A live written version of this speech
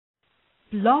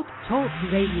Blog Talk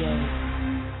Radio.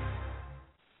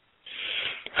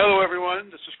 Hello, everyone.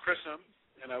 This is Chrism,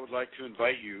 and I would like to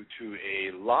invite you to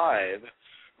a live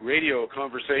radio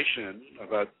conversation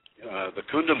about the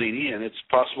Kundalini and its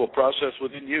possible process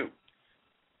within you.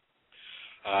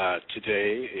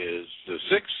 Today is the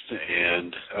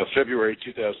 6th of February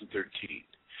 2013.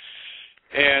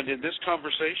 And in this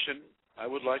conversation, I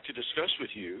would like to discuss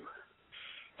with you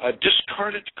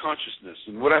discarded consciousness.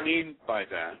 And what I mean by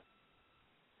that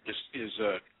is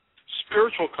a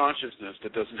spiritual consciousness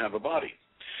that doesn't have a body.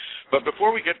 But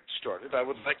before we get started, I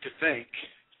would like to thank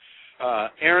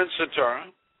Erin Santara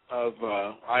of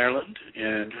Ireland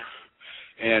and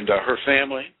her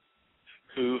family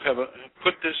who have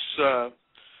put this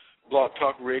Blog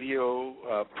Talk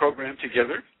Radio program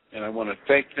together. And I want to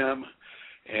thank them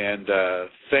and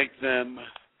thank them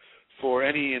for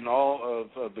any and all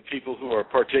of the people who are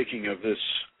partaking of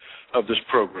this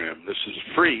program. This is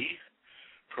a free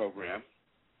program,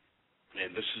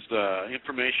 and this is the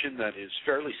information that is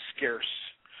fairly scarce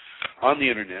on the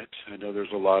internet. I know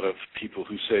there's a lot of people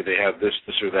who say they have this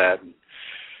or that, and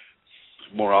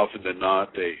more often than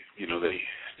not, they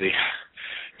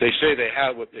say they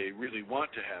have what they really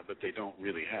want to have, but they don't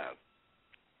really have.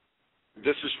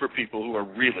 This is for people who are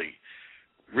really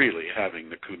having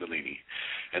the Kundalini.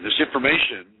 And this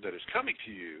information that is coming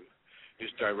to you is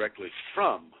directly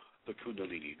from the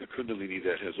Kundalini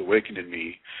that has awakened in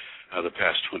me the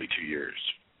past 22 years.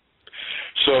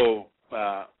 So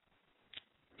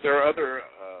there are other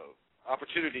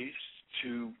opportunities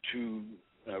to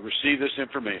receive this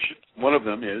information. One of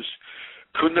them is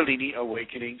Kundalini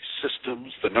Awakening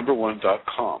Systems,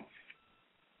 .com.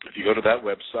 If you go to that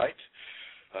website,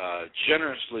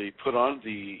 generously put on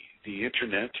the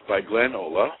internet by Glenn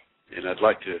Ola, and I'd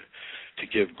like to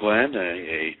give Glenn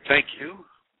a thank you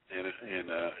and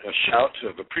a shout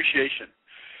of appreciation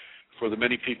for the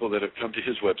many people that have come to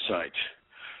his website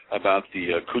about the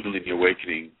Kundalini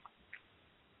Awakening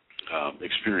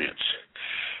experience.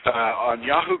 On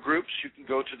Yahoo groups, you can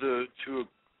go to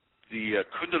the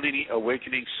Kundalini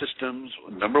Awakening Systems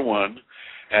 #1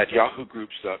 at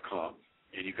yahoogroups.com,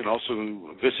 and you can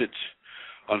also visit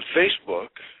on Facebook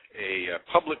a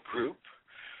public group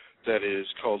that is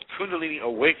called Kundalini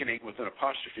Awakening with an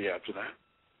apostrophe after that.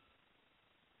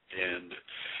 And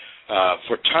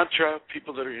for Tantra,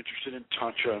 people that are interested in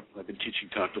Tantra, I've been teaching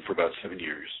Tantra for about 7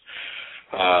 years.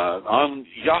 On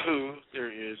Yahoo, there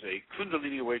is a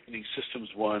Kundalini Awakening Systems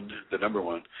 1, the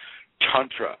 #1,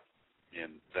 Tantra,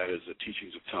 and that is the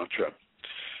teachings of Tantra.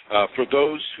 For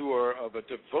those who are of a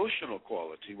devotional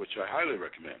quality, which I highly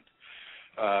recommend,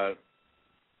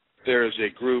 there is a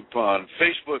group on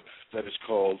Facebook that is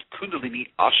called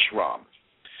Kundalini Ashram,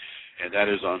 and that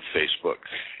is on Facebook,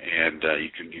 and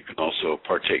you can also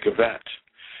partake of that.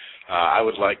 I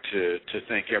would like to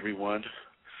thank everyone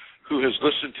who has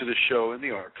listened to the show in the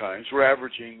archives. We're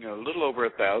averaging a little over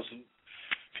 1,000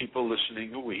 people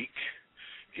listening a week,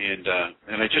 and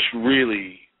I just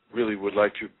really would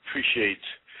like to appreciate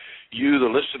you, the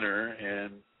listener,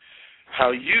 and how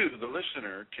you, the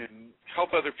listener, can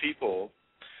help other people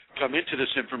come into this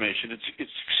information.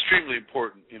 It's extremely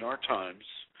important in our times,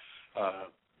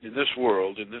 in this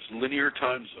world, in this linear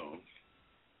time zone,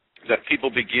 that people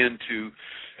begin to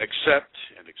accept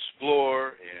and explore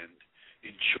and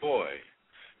enjoy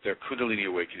their Kundalini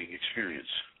Awakening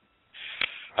experience.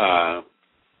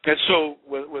 And so,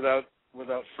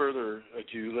 without further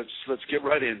ado, let's get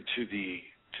right into the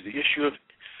issue of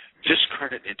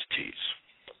discarnate entities.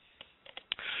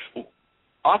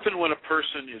 Often when a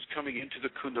person is coming into the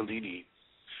Kundalini,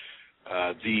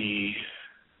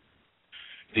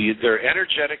 their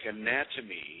energetic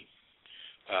anatomy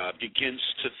begins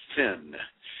to thin.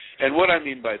 And what I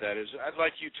mean by that is I'd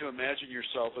like you to imagine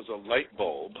yourself as a light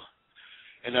bulb,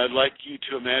 and I'd like you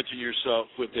to imagine yourself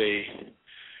with a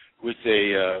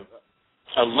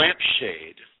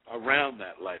lampshade around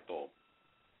that light bulb.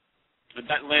 And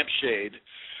that lampshade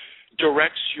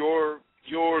directs your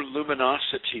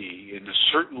luminosity in a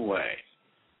certain way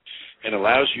and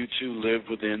allows you to live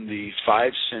within the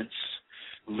five-sense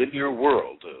linear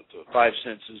world, the five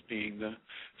senses being the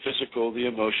physical, the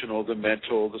emotional, the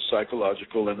mental, the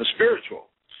psychological, and the spiritual.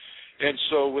 And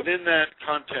so within that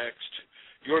context,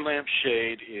 your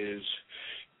lampshade is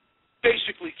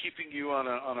basically keeping you on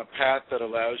a path that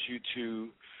allows you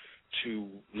to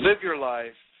live your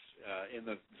life in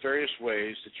the various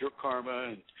ways that your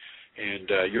karma and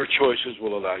your choices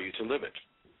will allow you to live it.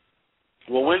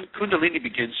 Well, when Kundalini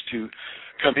begins to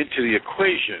come into the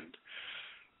equation,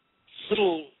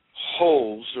 little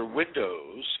holes or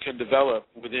windows can develop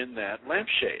within that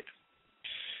lampshade.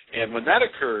 And when that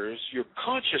occurs, your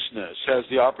consciousness has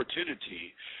the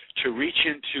opportunity to reach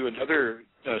into another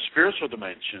spiritual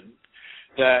dimension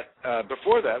that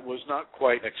before that was not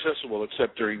quite accessible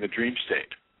except during the dream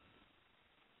state.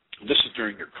 This is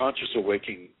during your conscious awake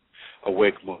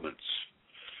moments.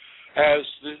 As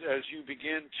you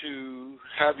begin to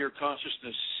have your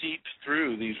consciousness seep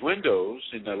through these windows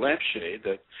in the lampshade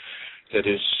that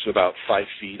is about 5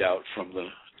 feet out from the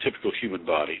typical human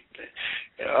body.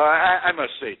 I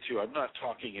must say, too, I'm not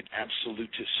talking in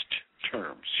absolutist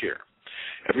terms here.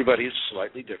 Everybody is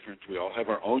slightly different. We all have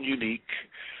our own unique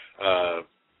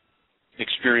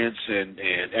experience and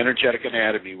energetic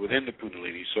anatomy within the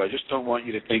Kundalini. So I just don't want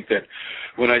you to think that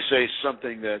when I say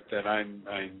something that I'm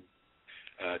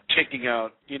taking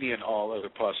out any and all other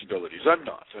possibilities. I'm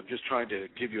not. I'm just trying to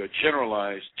give you a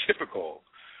generalized, typical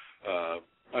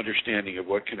understanding of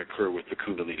what can occur with the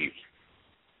Kundalini.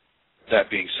 That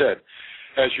being said,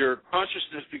 as your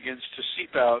consciousness begins to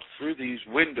seep out through these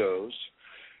windows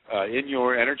in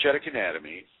your energetic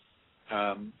anatomy,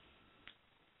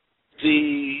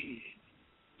 the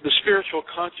spiritual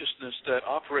consciousness that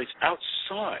operates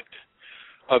outside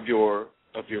of your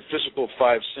physical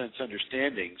 5 sense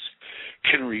understandings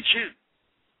can reach in.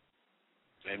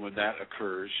 And when that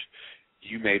occurs,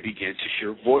 you may begin to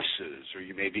hear voices, or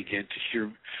you may begin to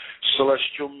hear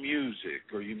celestial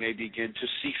music, or you may begin to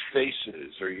see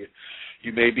faces, or you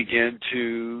may begin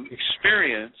to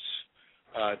experience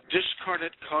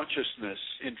discarnate consciousness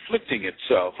inflicting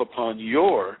itself upon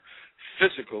your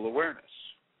physical awareness.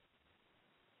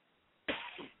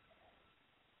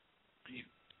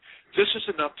 This is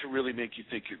enough to really make you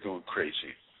think you're going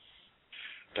crazy.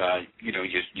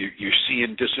 You're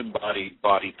seeing disembodied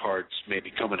body parts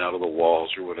maybe coming out of the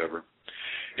walls or whatever.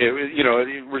 It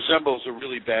resembles a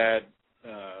really bad,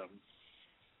 a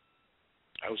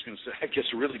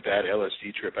really bad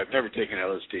LSD trip. I've never taken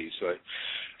LSD, so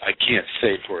I can't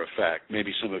say for a fact.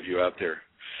 Maybe some of you out there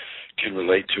can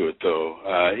relate to it, though.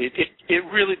 It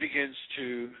really begins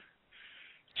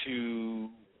to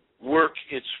work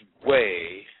its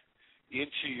way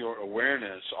into your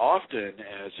awareness, often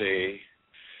as a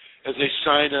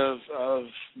sign of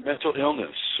mental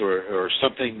illness or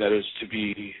something that is to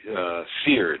be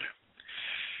feared.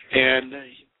 And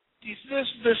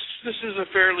this is a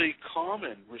fairly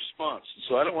common response.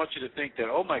 So I don't want you to think that,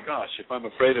 oh my gosh, if I'm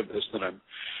afraid of this, then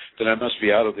I must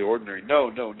be out of the ordinary. No.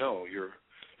 You're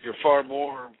far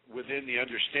more within the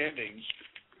understanding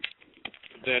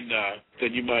than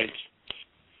you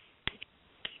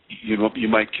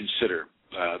might consider.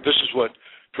 This is what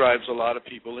drives a lot of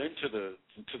people into the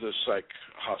psych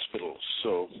hospitals.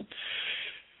 So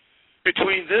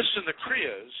between this and the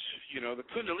Kriyas, the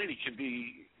Kundalini can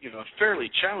be, a fairly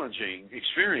challenging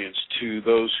experience to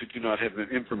those who do not have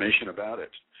information about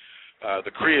it.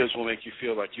 The Kriyas will make you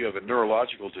feel like you have a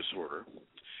neurological disorder.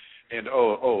 And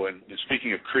and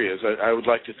speaking of Kriyas, I would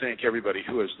like to thank everybody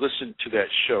who has listened to that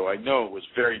show. I know it was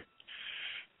very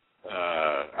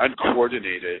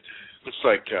uncoordinated. Looks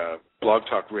like Blog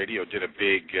Talk Radio did a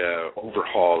big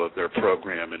overhaul of their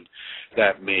program, and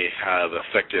that may have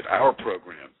affected our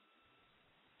program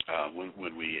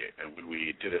when we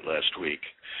did it last week.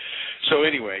 So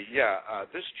anyway,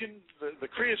 the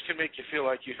Kriyas can make you feel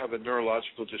like you have a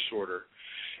neurological disorder,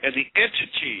 and the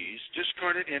entities,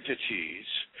 discarnate entities,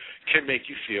 can make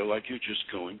you feel like you're just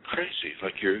going crazy,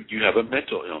 like you have a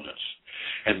mental illness,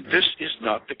 and this is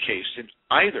not the case in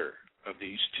either of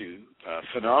these two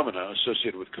phenomena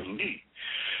associated with Kundalini.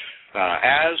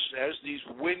 As these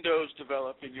windows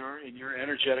develop in your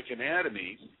energetic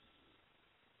anatomy,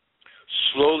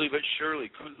 slowly but surely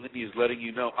Kundalini is letting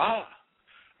you know,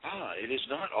 it is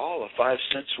not all a 5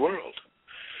 sense world.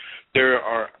 There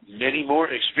are many more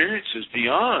experiences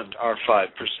beyond our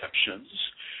 5 perceptions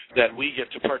that we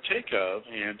get to partake of,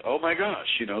 and oh my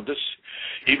gosh, this,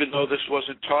 even though this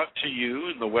wasn't taught to you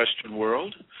in the Western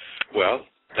world, well,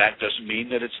 that doesn't mean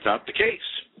that it's not the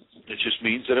case. It just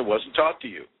means that it wasn't taught to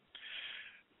you.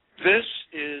 This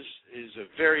is a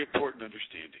very important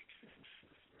understanding.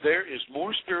 There is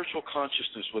more spiritual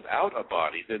consciousness without a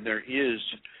body than there is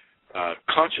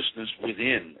consciousness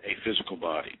within a physical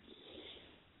body.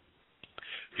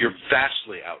 You're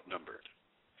vastly outnumbered.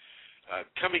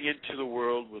 Coming into the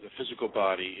world with a physical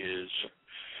body is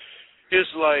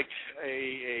like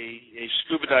a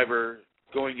scuba diver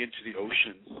going into the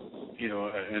ocean,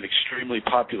 an extremely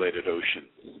populated ocean.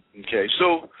 Okay,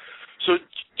 so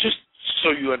just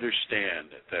so you understand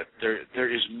that there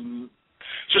is,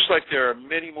 just like there are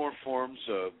many more forms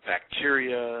of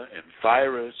bacteria and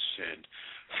virus and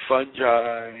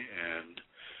fungi and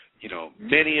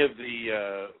many of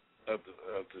the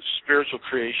the spiritual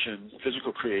creation,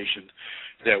 physical creation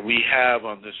that we have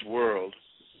on this world,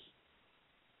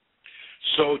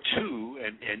 so too,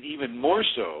 and even more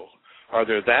so, are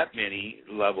there that many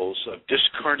levels of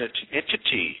discarnate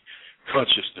entity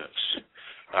consciousness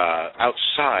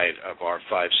outside of our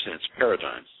five-sense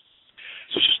paradigm.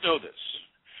 So just know this.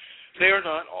 They are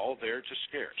not all there to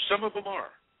scare. Some of them are.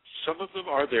 Some of them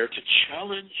are there to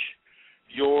challenge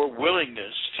your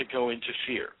willingness to go into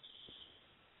fear.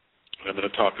 I'm going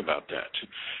to talk about that.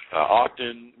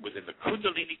 Often within the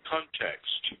Kundalini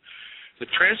context, the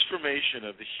transformation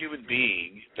of the human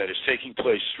being that is taking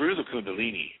place through the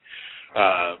Kundalini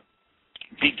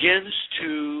begins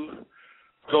to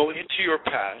go into your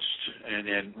past,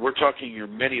 and we're talking your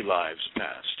many lives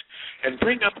past, and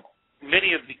bring up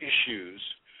many of the issues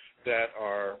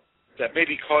that may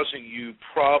be causing you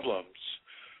problems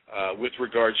with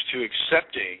regards to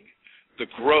accepting the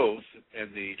growth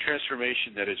and the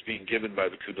transformation that is being given by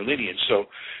the Kundalini. And so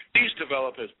these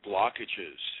develop as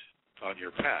blockages on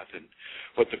your path. And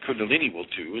what the Kundalini will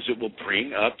do is it will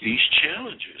bring up these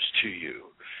challenges to you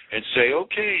and say,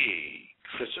 okay,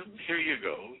 Chrism, here you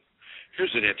go.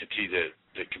 Here's an entity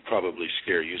that can probably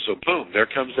scare you. So boom, there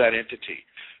comes that entity.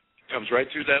 Comes right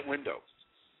through that window.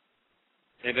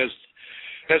 And as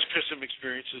Chrism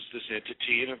experiences this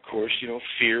entity, and of course,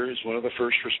 fear is one of the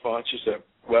first responses that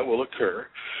will occur.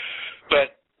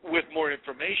 But with more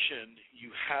information,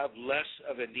 you have less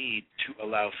of a need to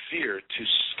allow fear to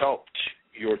sculpt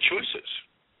your choices.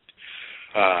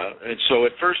 And so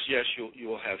at first, yes, you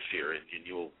will have fear, and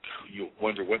you'll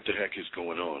wonder what the heck is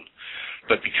going on.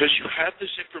 But because you have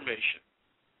this information,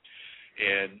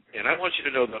 and I want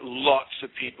you to know that lots of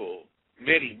people,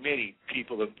 many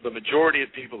people, the majority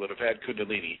of people that have had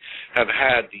Kundalini have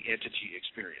had the entity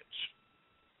experience.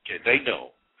 Okay, they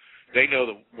know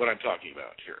what I'm talking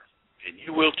about here, and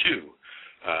you will too.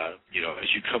 As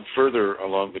you come further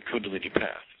along the Kundalini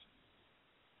path.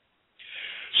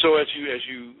 So as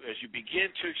you begin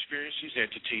to experience these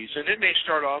entities, and it may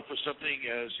start off with something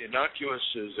as innocuous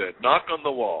as a knock on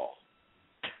the wall,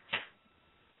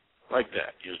 like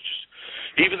that.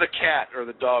 Even the cat or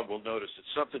the dog will notice that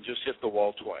something just hit the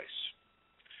wall twice.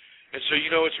 And so you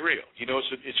know it's real. You know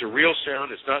it's a real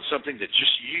sound. It's not something that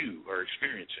just you are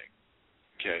experiencing.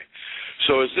 Okay?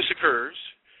 So as this occurs,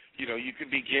 you can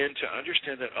begin to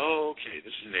understand that, oh, okay,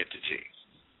 this is an entity.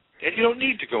 And you don't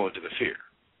need to go into the fear.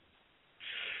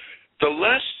 The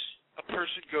less a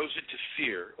person goes into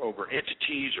fear over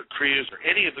entities or kriyas or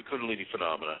any of the Kundalini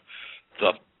phenomena,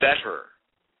 the better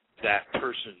that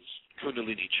person's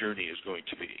Kundalini journey is going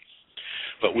to be.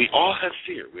 But we all have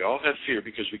fear. We all have fear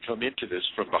because we come into this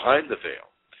from behind the veil.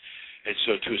 And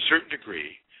so to a certain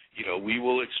degree, we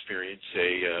will experience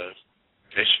a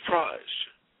surprise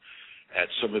at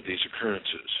some of these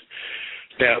occurrences.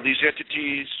 Now, these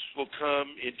entities will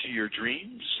come into your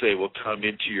dreams. They will come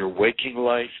into your waking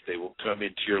life. They will come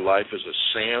into your life as a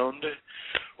sound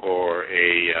or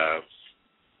a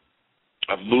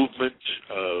movement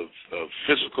of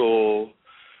physical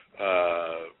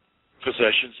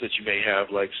possessions that you may have,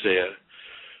 like, say,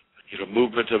 a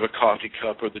movement of a coffee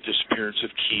cup or the disappearance of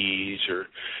keys or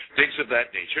things of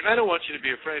that nature. And I don't want you to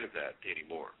be afraid of that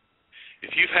anymore.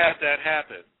 If you've had that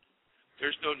happen,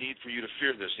 there's no need for you to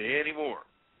fear this anymore.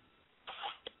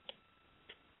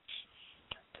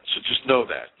 So just know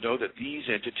that. Know that these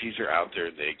entities are out there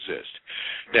and they exist.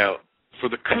 Now, for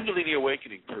the Kundalini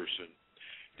awakening person,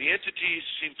 the entities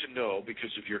seem to know because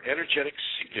of your energetic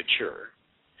signature,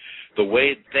 the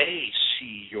way they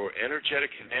see your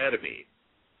energetic anatomy,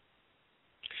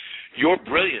 your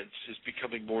brilliance is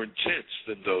becoming more intense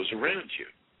than those around you.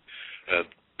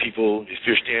 People, if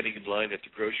you're standing in line at the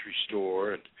grocery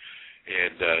store and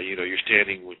you're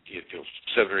standing with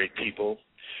 7 or 8 people,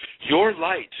 your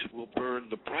light will burn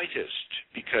the brightest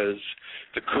because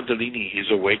the Kundalini is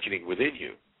awakening within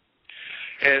you.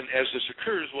 And as this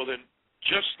occurs, well then,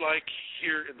 just like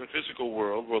here in the physical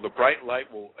world, where the bright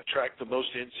light will attract the most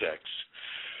insects,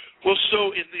 well,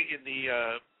 so in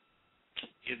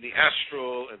the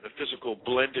astral and the physical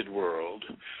blended world,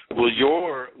 will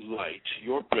your light,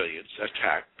 your brilliance,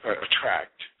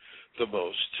 attract the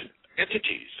most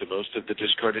entities, the most of the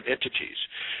discarded entities.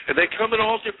 And they come in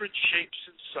all different shapes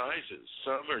and sizes.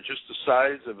 Some are just the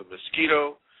size of a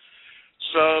mosquito.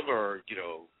 Some are,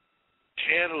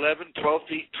 10, 11, 12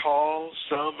 feet tall.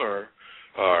 Some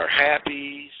are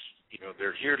happy.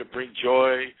 They're here to bring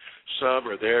joy. Some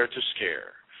are there to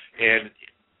scare. And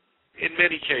in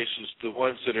many cases, the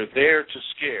ones that are there to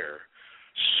scare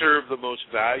serve the most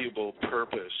valuable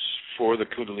purpose for the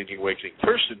Kundalini awakening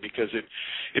person because it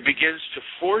begins to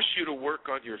force you to work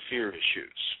on your fear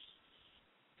issues.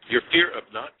 Your fear of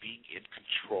not being in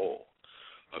control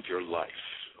of your life.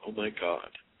 Oh, my God.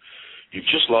 You've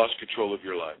just lost control of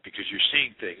your life because you're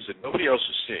seeing things that nobody else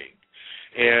is seeing.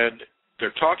 And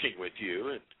they're talking with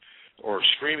you or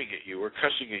screaming at you or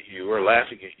cussing at you or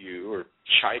laughing at you or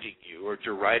chiding you or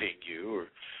deriding you or,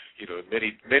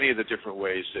 many of the different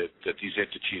ways that these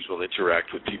entities will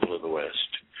interact with people in the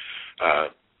West.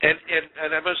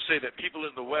 And I must say that people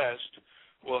in the West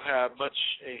will have a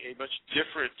much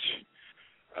different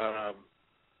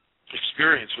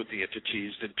experience with the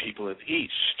entities than people in the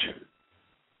East.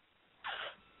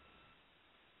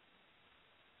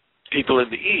 People in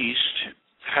the East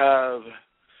have,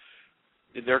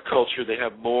 in their culture, they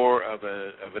have more of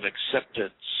an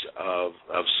acceptance of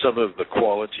some of the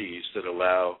qualities that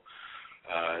allow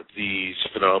these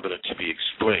phenomena to be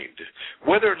explained.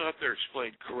 Whether or not they're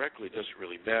explained correctly doesn't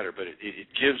really matter, but it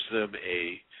gives them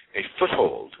a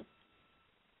foothold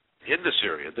in this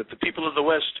area that the people in the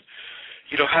West,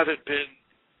 haven't been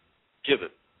given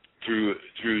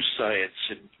through science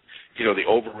and the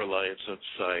over-reliance on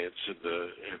science and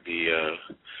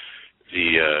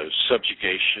the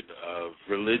subjugation of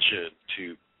religion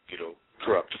to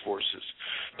corrupt forces.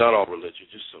 Not all religion,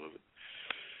 just some of it.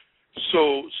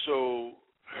 So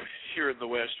here in the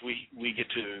West, we get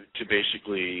to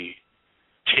basically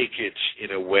take it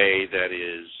in a way that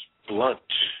is blunt.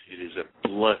 It is a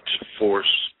blunt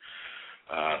force,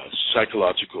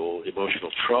 psychological,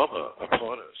 emotional trauma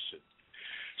upon us. And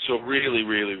so really,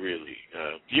 really, really,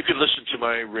 you can listen to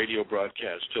my radio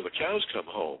broadcast till the cows come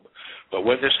home, but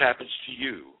when this happens to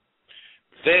you,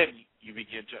 then you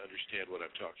begin to understand what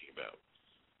I'm talking about.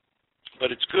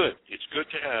 But it's good. It's good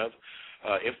to have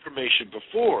information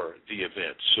before the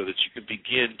event so that you can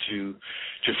begin to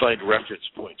find reference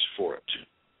points for it.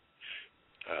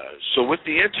 So with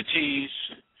the entities,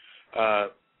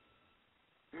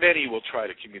 many will try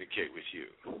to communicate with you,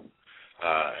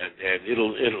 and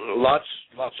it'll lots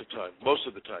of time, most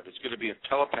of the time, it's going to be a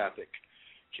telepathic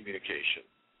communication.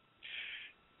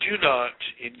 Do not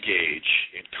engage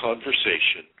in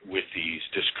conversation with these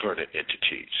discarnate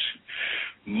entities.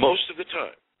 Most of the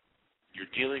time, you're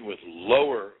dealing with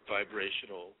lower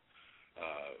vibrational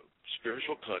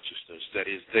spiritual consciousness that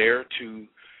is there to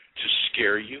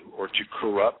scare you or to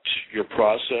corrupt your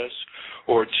process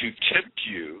or to tempt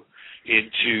you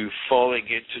into falling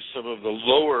into some of the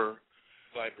lower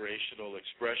vibrational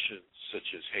expressions such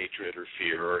as hatred or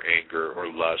fear or anger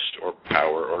or lust or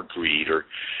power or greed or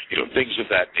things of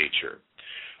that nature.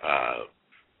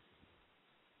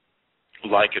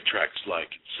 Like attracts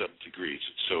like in some degrees.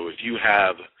 So if you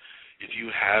have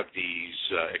these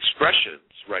expressions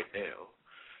right now,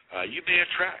 you may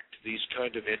attract these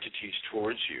kind of entities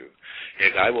towards you,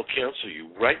 and I will counsel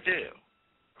you right now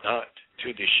not to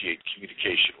initiate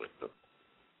communication with them.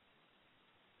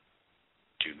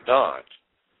 Do not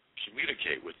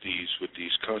communicate with these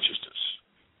consciousness.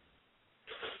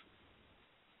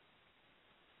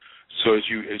 So as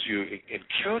you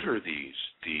encounter these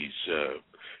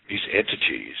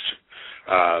entities,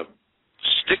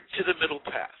 stick to the middle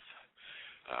path.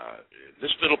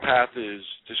 This middle path is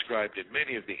described in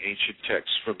many of the ancient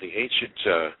texts, from the ancient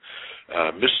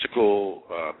mystical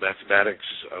mathematics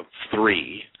of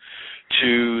 3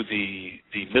 to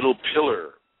the middle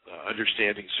pillar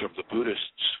understandings from the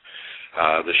Buddhists,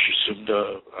 the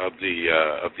Shusumna of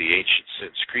the ancient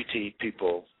Sanskriti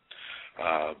people.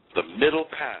 The middle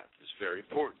path is very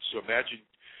important. So imagine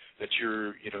that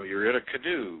you're in a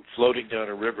canoe floating down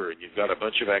a river and you've got a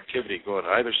bunch of activity going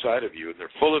either side of you and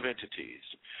they're full of entities.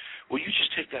 Well, you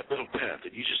just take that middle path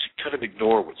and you just kind of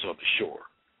ignore what's on the shore.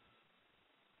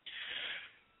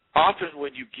 Often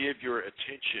when you give your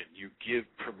attention, you give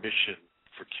permission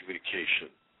for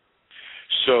communication.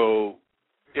 So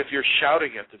if you're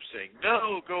shouting at them saying,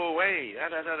 no, go away,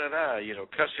 da-da-da-da-da,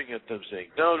 cussing at them saying,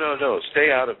 no,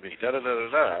 stay out of me,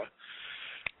 da-da-da-da-da,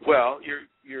 well,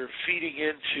 you're feeding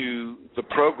into the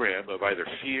program of either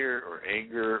fear or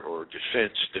anger or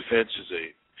defense. Defense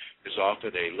is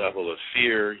often a level of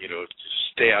fear, to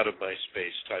stay out of my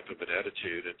space type of an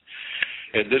attitude.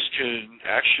 And this can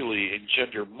actually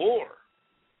engender more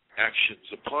actions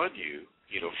upon you,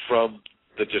 from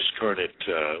the discarnate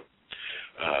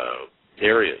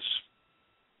areas.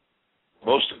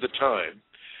 Most of the time,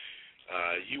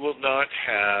 you will not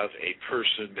have a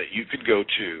person that you can go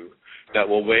to that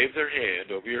will wave their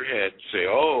hand over your head and say,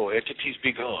 oh, entities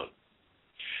be gone.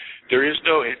 There is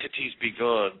no entities be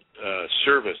gone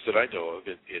service that I know of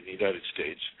in the United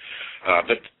States.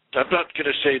 But I'm not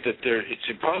going to say that it's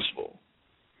impossible.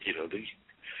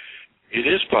 it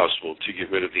is possible to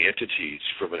get rid of the entities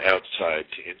from an outside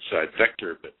to inside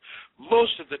vector, but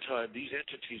most of the time these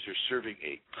entities are serving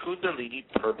a Kundalini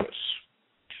purpose.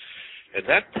 And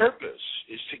that purpose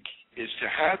is to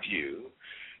have you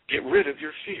get rid of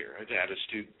your fear. I've had a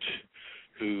student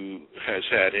who has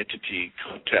had entity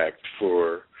contact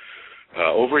for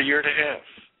over a year and a half.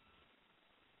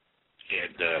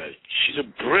 And she's a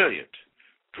brilliant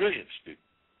student,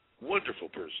 wonderful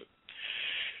person.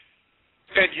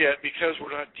 And yet, because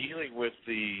we're not dealing with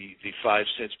the five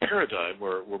sense paradigm,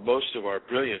 where most of our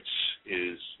brilliance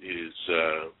is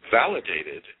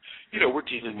validated, we're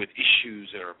dealing with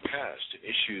issues in our past, and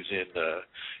issues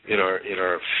in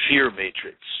our fear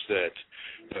matrix that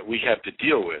we have to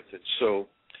deal with. And so,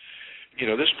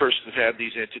 this person has had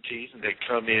these entities, and they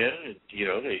come in, and you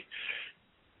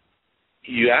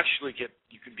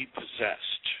can be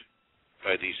possessed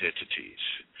by these entities.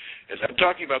 And I'm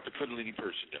talking about the Kundalini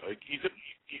person now.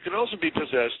 You can also be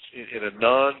possessed in a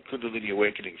non-Kundalini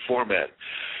awakening format,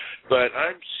 but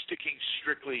I'm sticking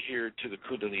strictly here to the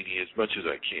Kundalini as much as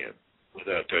I can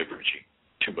without diverging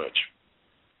too much.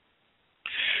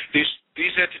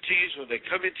 These entities, when they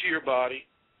come into your body,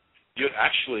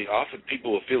 often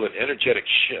people will feel an energetic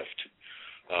shift,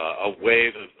 a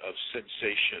wave of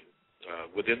sensation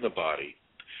within the body.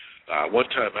 One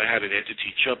time I had an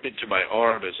entity jump into my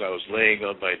arm as I was laying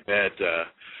on my bed,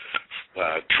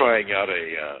 trying out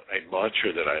a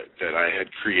mantra that I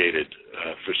had created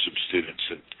for some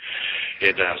students, and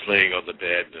I was laying on the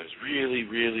bed, and I was really,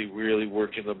 really, really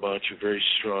working the mantra very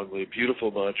strongly.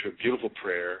 Beautiful mantra, beautiful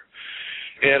prayer,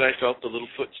 and I felt the little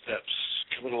footsteps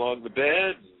coming along the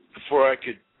bed. Before I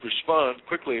could respond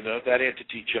quickly enough, that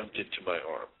entity jumped into my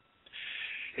arm.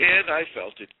 And I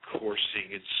felt it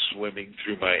coursing and swimming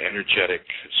through my energetic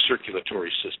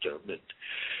circulatory system. And,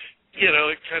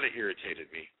 it kind of irritated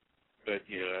me. But,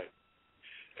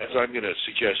 as I'm going to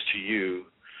suggest to you,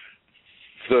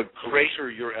 the greater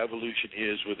your evolution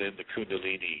is within the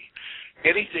Kundalini,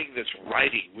 anything that's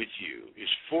riding with you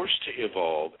is forced to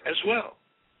evolve as well.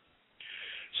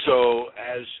 So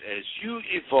as you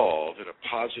evolve in a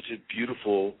positive,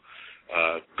 beautiful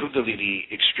Kundalini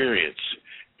experience,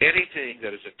 anything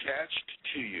that is attached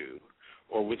to you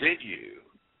or within you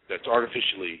that's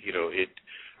artificially, it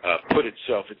put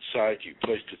itself inside you,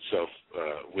 placed itself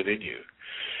within you,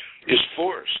 is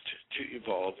forced to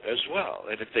evolve as well.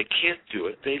 And if they can't do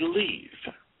it, they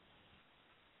leave.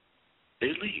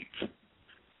 They leave.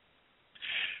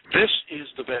 This is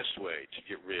the best way to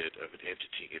get rid of an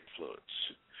entity influence.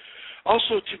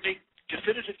 Also, to make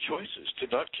definitive choices to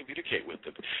not communicate with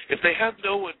them. If they have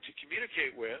no one to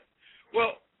communicate with,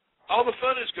 well, all the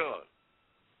fun is gone.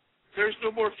 There's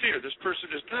no more fear. This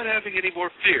person is not having any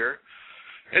more fear,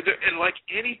 and like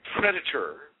any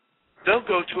predator, they'll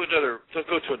go to another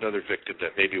victim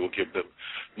that maybe will give them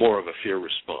more of a fear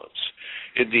response.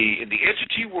 In the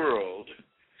entity world,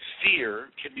 fear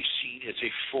can be seen as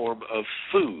a form of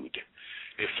food,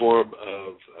 a form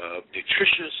of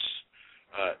nutritious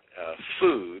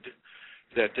food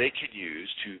that they can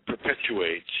use to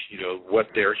perpetuate, what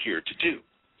they're here to do.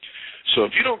 So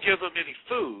if you don't give them any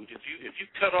food, if you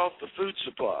cut off the food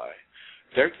supply,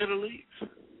 they're going to leave.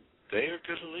 They are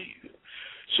going to leave.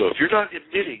 So if you're not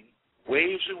emitting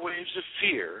waves and waves of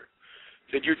fear,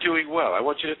 then you're doing well. I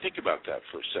want you to think about that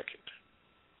for a second.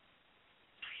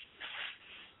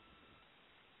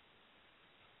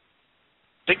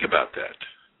 Think about that.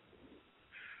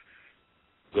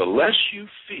 The less you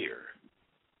fear,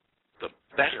 the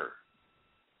better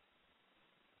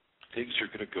things are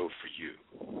going to go for you.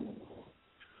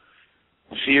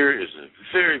 Fear is a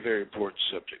very, very important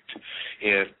subject.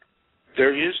 And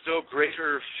there is no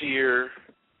greater fear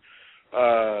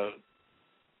from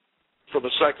a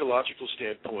psychological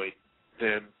standpoint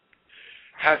than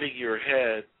having your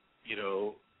head,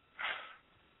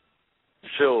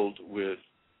 filled with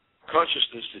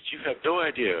consciousness that you have no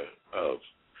idea of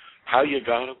how you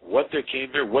got them, what they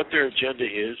came there, what their agenda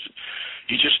is.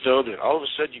 You just know that all of a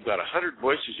sudden you've got 100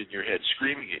 voices in your head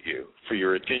screaming at you for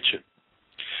your attention.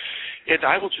 And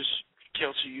I will just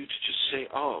counsel you to just say,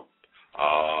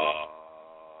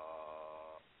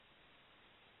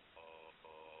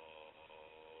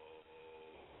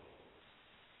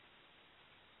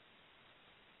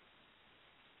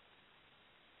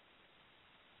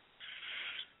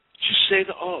 Just say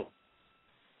the Om.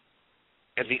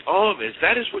 And the Om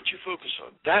that is what you focus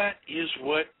on. That is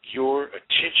what your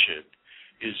attention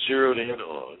is zeroed in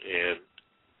on. And,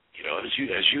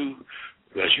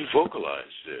 as you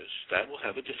vocalize this, that will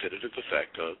have a definitive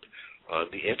effect on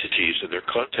the entities and their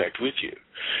contact with you.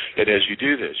 And as you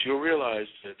do this, you'll realize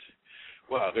that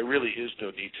wow, there really is no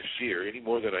need to fear any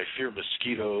more than I fear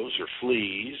mosquitoes or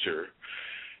fleas or,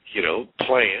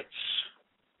 plants,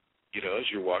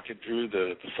 as you're walking through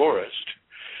the forest.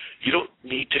 You don't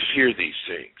need to fear these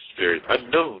things. They're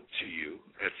unknown to you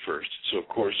at first. So, of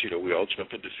course, we all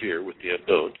jump into fear with the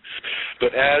unknown.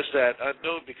 But as that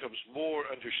unknown becomes more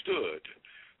understood,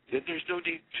 then there's no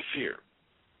need to fear.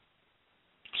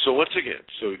 So once again,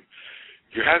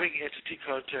 you're having entity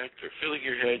contact, they're filling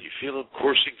your head, you feel them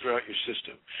coursing throughout your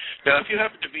system. Now, if you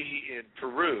happen to be in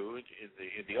Peru,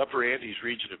 in the Upper Andes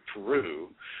region of Peru,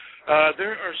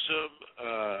 there are some,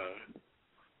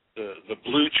 the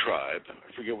Blue Tribe,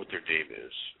 I forget what their name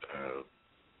is,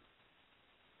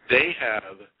 they have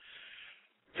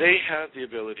the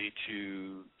ability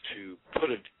to put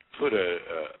an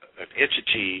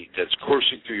entity that's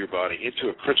coursing through your body into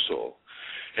a crystal,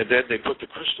 and then they put the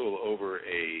crystal over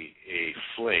a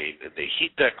flame, and they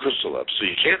heat that crystal up. So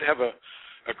you can't have a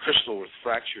crystal with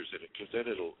fractures in it, because then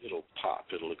it'll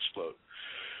pop, it'll explode.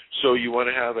 So you want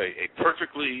to have a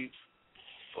perfectly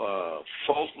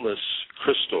faultless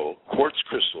crystal, quartz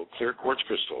crystal, clear quartz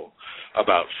crystal,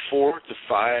 about 4 to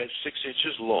 5, 6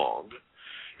 inches long,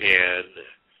 and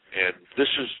this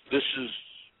is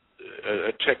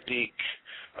a technique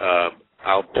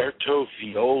Alberto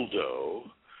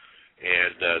Violdo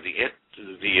and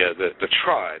the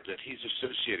tribe that he's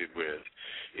associated with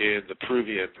in the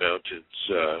Peruvian mountains.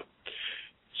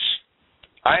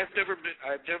 I've never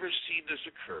seen this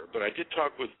occur, but I did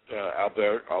talk with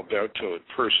Alberto in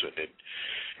person,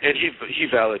 and he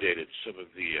validated some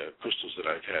of the crystals that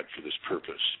I've had for this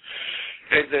purpose.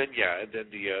 And then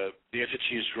the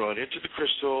entity is drawn into the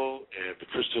crystal, and the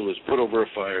crystal is put over a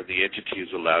fire, and the entity is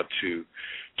allowed to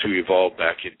evolve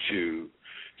back into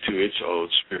its own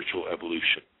spiritual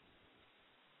evolution.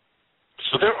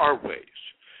 So there are ways,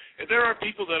 and there are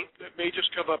people that may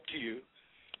just come up to you,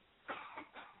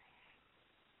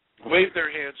 wave their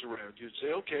hands around you and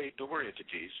say, okay, no more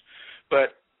entities.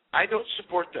 But I don't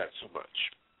support that so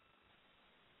much.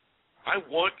 I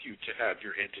want you to have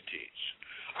your entities.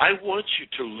 I want you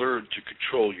to learn to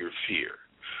control your fear.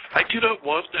 I do not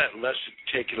want that lesson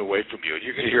taken away from you. And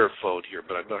you're going to hear a phone here,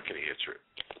 but I'm not going to answer it.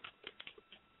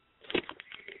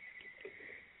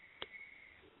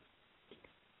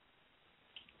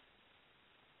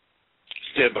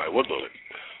 Stand by 1 moment.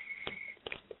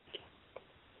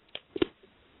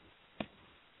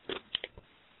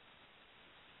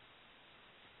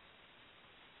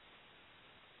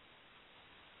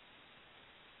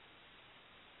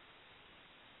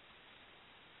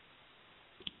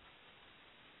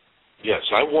 Yes,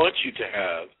 I want you to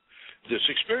have this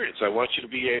experience. I want you to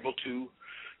be able to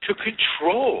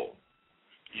control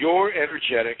your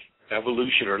energetic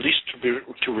evolution, or at least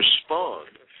to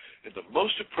respond in the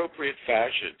most appropriate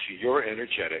fashion to your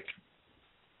energetic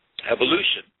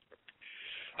evolution.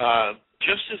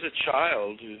 Just as a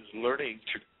child is learning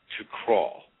to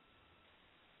crawl,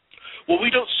 well,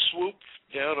 we don't swoop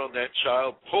down on that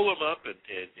child, pull them up,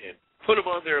 and put them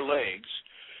on their legs,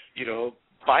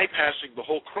 bypassing the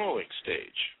whole crawling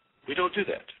stage. We don't do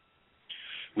that.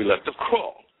 We let them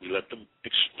crawl. We let them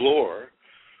explore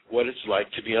what it's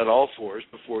like to be on all fours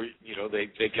before,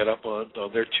 they get up on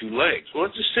their 2 legs. Well,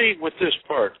 it's the same with this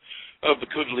part of the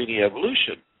Kundalini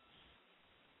evolution.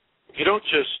 You don't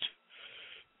just,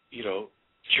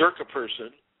 jerk a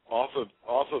person off of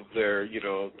their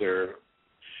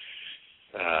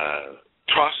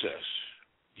process.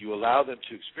 You allow them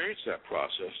to experience that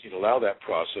process. You allow that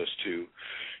process to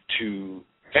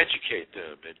educate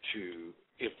them and to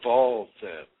evolve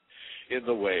them in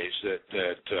the ways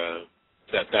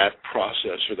that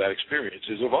process or that experience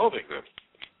is evolving them.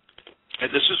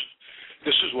 And this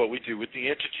is what we do with the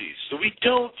entities. So we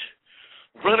don't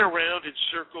run around in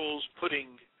circles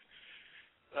putting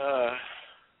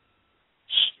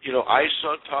ice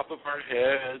on top of our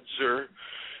heads, or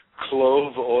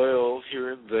clove oil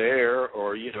here and there,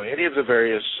 or any of the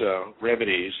various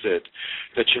remedies that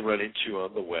you run into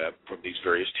on the web from these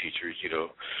various teachers,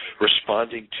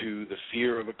 responding to the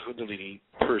fear of a Kundalini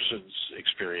person's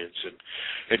experience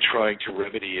and trying to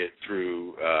remedy it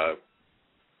through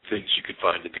things you could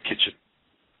find in the kitchen.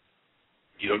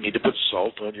 You don't need to put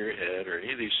salt on your head or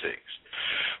any of these things.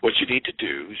 What you need to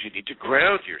do is you need to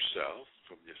ground yourself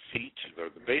from the feet or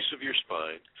the base of your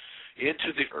spine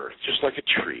into the earth, just like a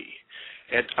tree,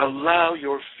 and allow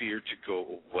your fear to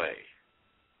go away.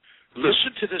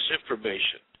 Listen to this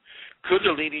information.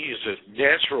 Kundalini is as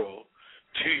natural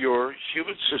to your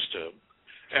human system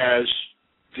as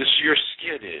your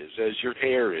skin is, as your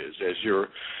hair is, as your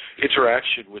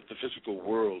interaction with the physical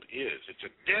world is. It's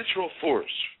a natural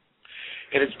force.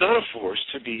 And it's not a force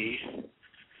to be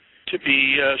to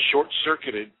be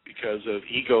short-circuited because of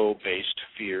ego-based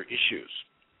fear issues.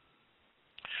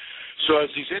 So as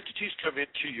these entities come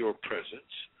into your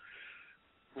presence,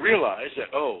 realize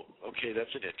that, oh, okay,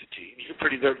 that's an entity.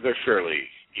 They're fairly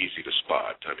easy to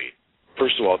spot. I mean,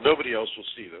 first of all, nobody else will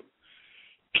see them.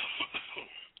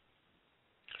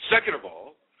 Second of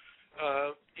all,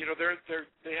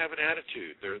 they have an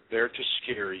attitude. They're there to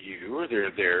scare you, or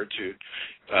they're there to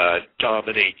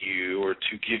dominate you, or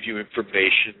to give you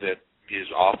information that is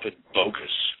often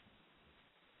bogus.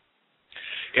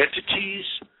 Entities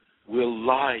will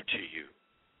lie to you.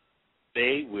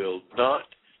 They will not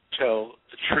tell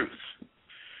the truth.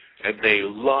 And they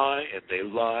lie, and they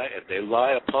lie, and they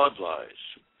lie upon lies.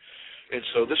 And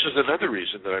so this is another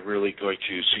reason that I'm really going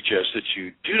to suggest that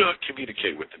you do not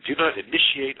communicate with them. Do not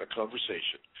initiate a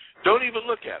conversation. Don't even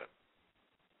look at them.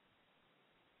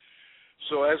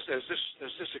 So as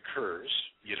this occurs,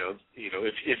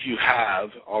 if you have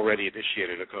already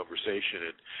initiated a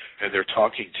conversation and they're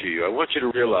talking to you, I want you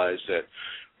to realize that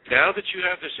now that you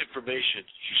have this information,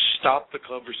 you stop the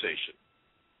conversation.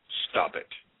 Stop it.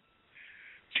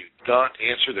 Do not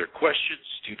answer their questions.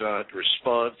 Do not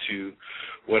respond to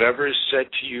whatever is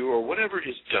said to you or whatever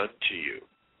is done to you.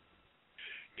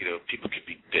 People can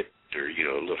be bit or,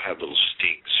 have little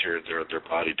stinks here and there on their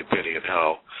body depending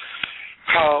on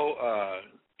how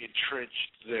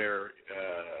entrenched their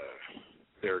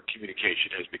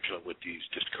communication has become with these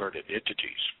discarnate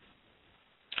entities.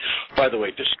 By the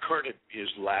way, discarnate is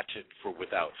Latin for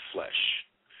without flesh.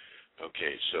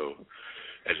 Okay, so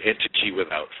an entity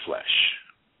without flesh.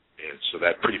 And so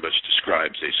that pretty much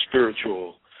describes a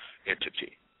spiritual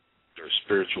entity or a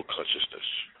spiritual consciousness.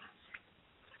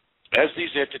 As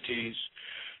these entities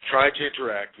try to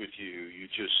interact with you, you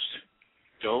just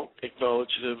don't acknowledge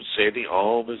them, say the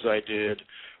Om as I did,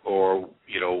 or,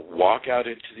 walk out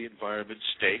into the environment,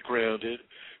 stay grounded,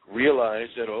 realize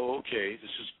that,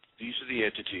 these are the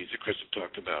entities that Chrism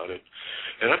talked about, and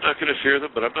I'm not going to fear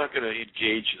them, but I'm not going to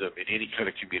engage them in any kind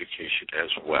of communication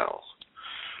as well.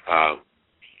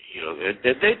 And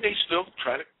they may still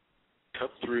try to come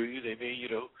through you. They may,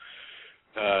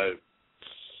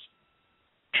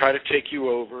 try to take you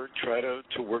over, try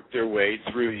to work their way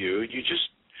through you. You just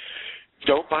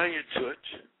don't buy into it.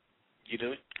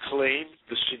 Claim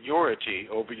the seniority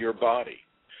over your body.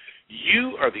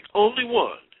 You are the only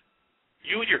one,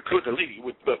 you and your Kundalini,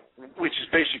 which is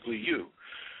basically you,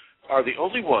 are the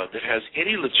only one that has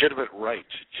any legitimate right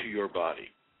to your body.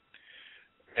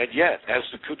 And yet, as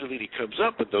the Kundalini comes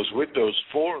up and those windows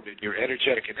form in your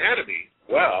energetic anatomy,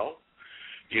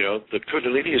 the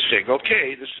Kundalini is saying,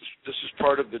 okay, this is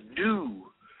part of the new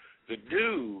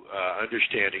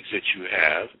understandings that you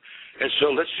have, and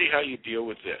so let's see how you deal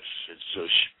with this. And so,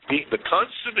 being the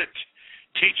consummate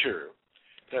teacher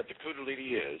that the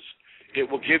Kundalini is, it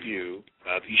will give you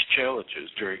these challenges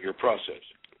during your process.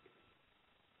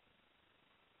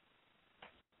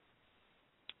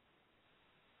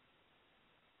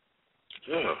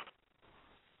 Oh.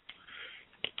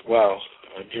 Wow,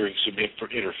 I'm hearing some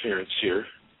interference here.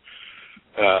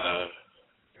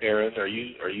 Aaron, are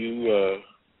you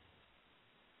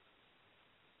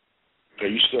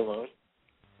still on?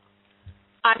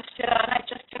 I'm still on. I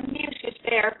just unmuted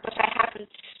there, but I haven't.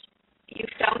 You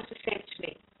sound the same to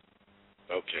me.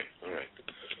 Okay, all right.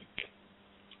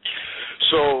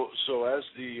 So as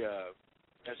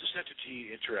this entity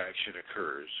interaction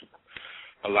occurs,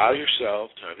 allow yourself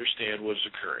to understand what is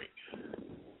occurring.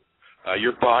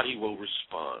 Your body will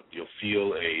respond. You'll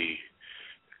feel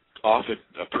often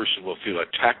a person will feel a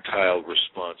tactile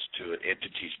response to an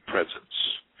entity's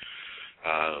presence.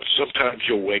 Sometimes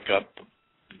you'll wake up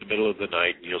in the middle of the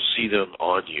night and you'll see them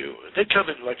on you. They come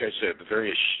in, like I said,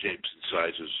 various shapes and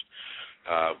sizes,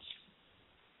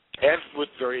 and with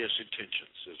various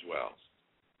intentions as well.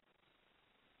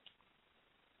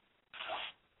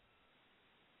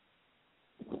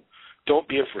 Don't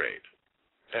be afraid.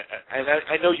 And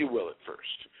I know you will at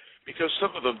first, because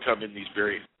some of them come in these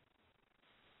very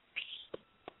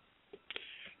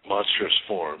monstrous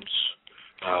forms.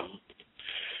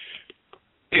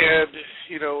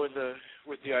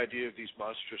 With the idea of these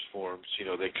monstrous forms,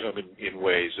 they come in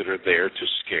ways that are there to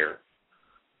scare.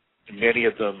 Many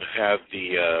of them have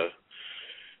say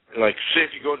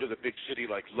if you go into the big city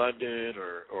like London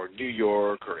or New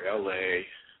York or L.A.,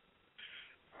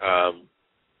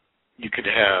 you can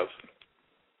have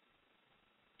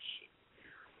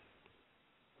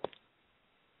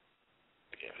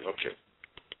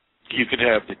you can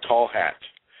have the tall hat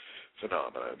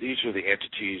phenomena. These are the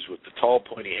entities with the tall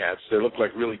pointy hats. They look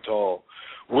like really tall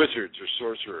wizards or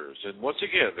sorcerers. And once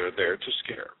again, they're there to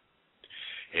scare.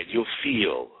 And you'll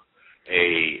feel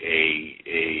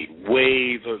a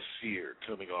wave of fear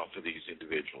coming off of these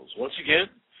individuals. Once again,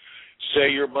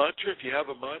 say your mantra. If you have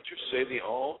a mantra, say the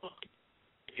Om.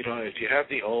 If you have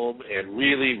the Om, and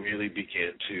really, really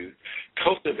begin to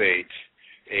cultivate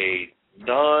a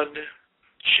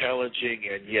non-challenging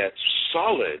and yet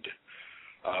solid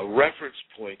reference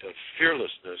point of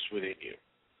fearlessness within you.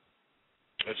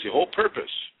 That's the whole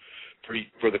purpose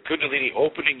for the Kundalini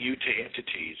opening you to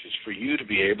entities, is for you to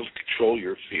be able to control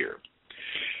your fear.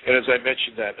 And as I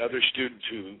mentioned, that other student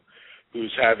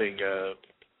who's having the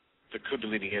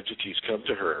Kundalini entities come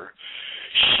to her,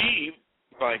 she,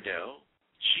 by now,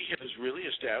 she has really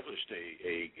established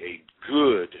a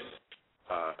good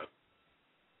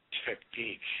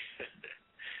technique.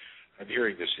 I'm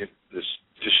hearing this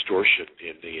distortion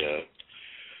in the.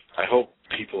 I hope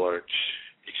people aren't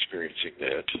experiencing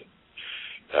that.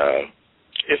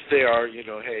 If they are,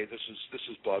 hey, this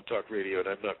is Blog Talk Radio, and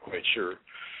I'm not quite sure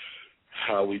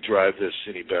how we drive this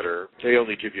any better. They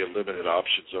only give you limited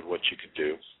options on what you can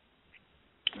do.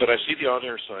 But I see the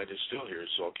on-air sign is still here,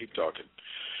 so I'll keep talking.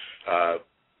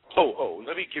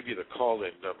 Let me give you the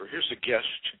call-in number. Here's the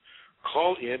guest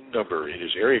call-in number. It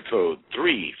is area code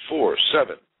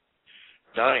 347-934-0026.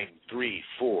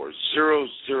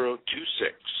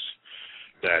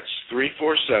 That's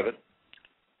 347-934-0026.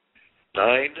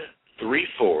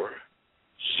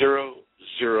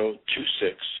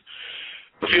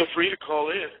 Feel free to call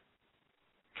in.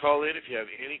 Call in if you have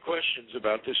any questions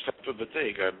about this type of a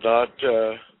thing. I'm not.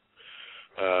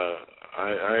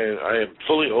 I am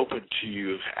fully open to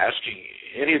you asking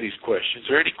any of these questions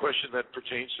or any question that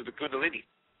pertains to the Kundalini.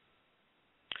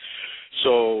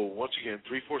 So once again,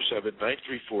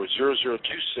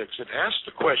 347-934-0026, and ask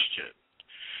the question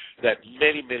that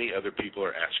many, many other people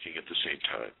are asking at the same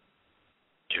time.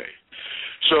 Okay.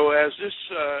 So as this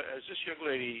young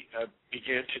lady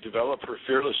began to develop her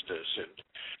fearlessness,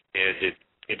 and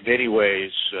in many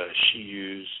ways she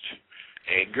used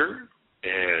anger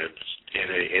and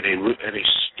a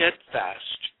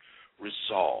steadfast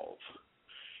resolve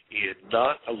in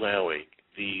not allowing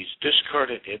these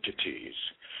discarnate entities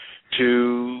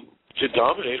to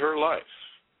dominate her life.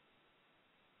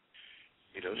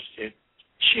 And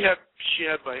she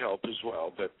had my help as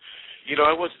well, but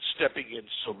I wasn't stepping in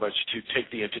so much to take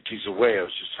the entities away. I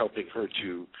was just helping her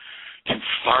to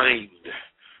find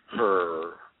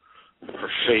her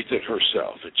faith in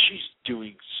herself, and she's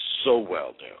doing so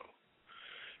well now.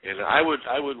 And I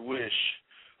would wish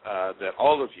that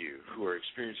all of you who are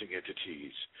experiencing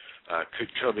entities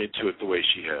could come into it the way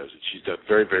she has, and she's done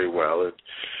very, very well, and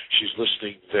she's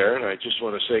listening there, and I just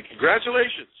want to say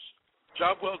congratulations.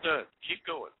 Job well done. Keep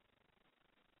going.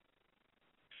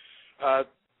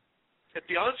 At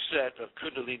the onset of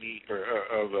Kundalini, or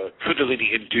of a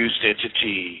Kundalini-induced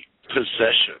entity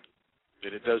possession,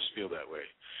 and it does feel that way,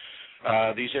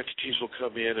 these entities will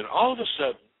come in, and all of a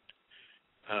sudden,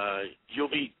 you'll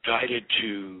be guided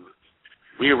to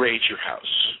rearrange your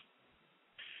house.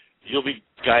 You'll be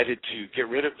guided to get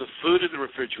rid of the food in the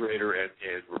refrigerator and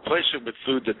replace it with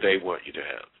food that they want you to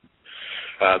have.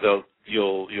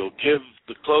 You'll give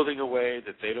the clothing away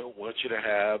that they don't want you to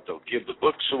have. They'll give the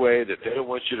books away that they don't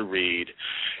want you to read,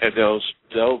 and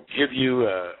they'll give you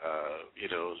a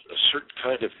certain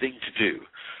kind of thing to do.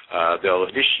 They'll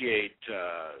initiate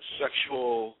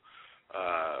sexual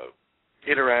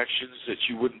interactions that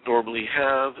you wouldn't normally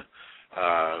have.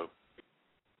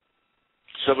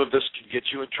 Some of this can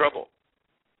get you in trouble.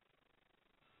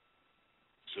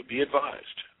 So be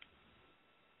advised.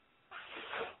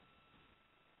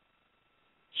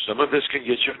 Some of this can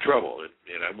get you in trouble,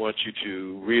 and I want you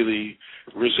to really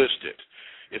resist it.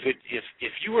 If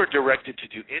you are directed to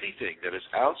do anything that is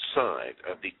outside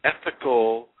of the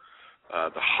ethical,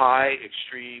 the high,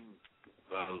 extreme,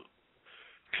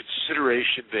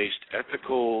 consideration-based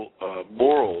ethical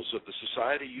morals of the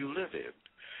society you live in,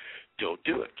 don't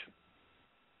do it.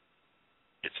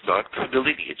 It's not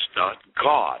Kundalini. It's not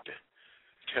God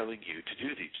telling you to do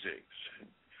these things.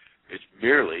 It's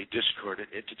merely discordant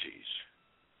entities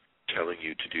telling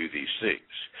you to do these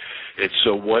things. And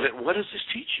so what does this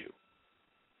teach you?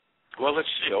 Well,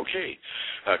 let's say, okay,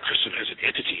 Chrism has an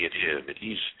entity in him, and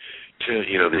the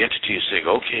entity is saying,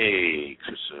 okay,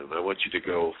 Chrism, I want you to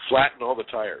go flatten all the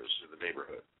tires in the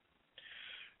neighborhood.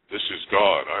 This is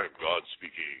God. I am God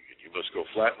speaking, and you must go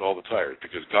flatten all the tires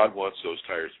because God wants those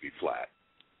tires to be flat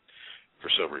for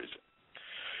some reason.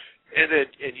 And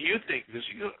you think this,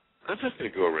 I'm not going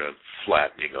to go around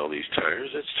flattening all these tires.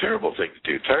 That's a terrible thing to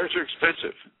do. Tires are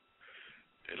expensive.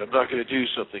 And I'm not going to do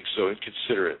something so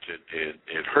inconsiderate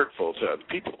and hurtful to other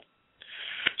people.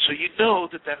 So you know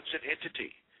that that's an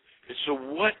entity. And so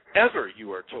whatever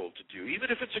you are told to do, even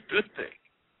if it's a good thing,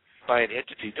 by an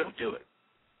entity, don't do it.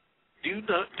 Do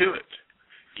not do it.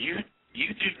 You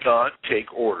do not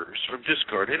take orders from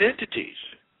discarded entities.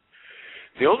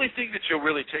 The only thing that you'll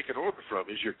really take an order from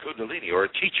is your Kundalini or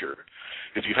a teacher.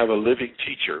 If you have a living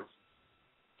teacher,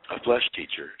 a flesh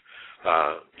teacher,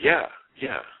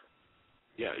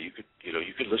 you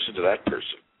could listen to that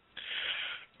person.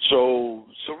 So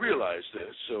realize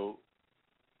this. So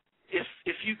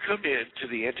if you come into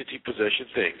the entity possession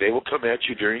thing, they will come at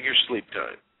you during your sleep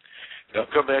time. They'll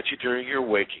come at you during your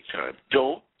waking time.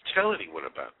 Don't tell anyone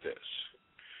about this.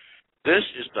 This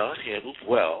is not handled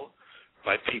well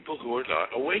by people who are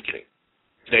not awakening.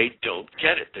 They don't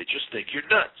get it. They just think you're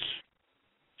nuts.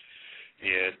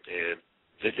 And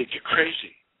they think you're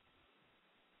crazy.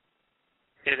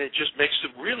 And it just makes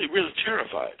them really, really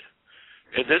terrified.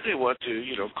 And then they want to,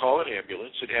 call an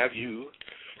ambulance and have you,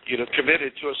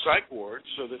 committed to a psych ward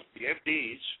so that the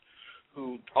MDs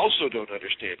who also don't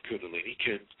understand Kundalini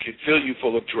can fill you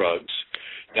full of drugs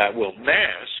that will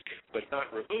mask but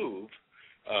not remove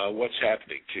what's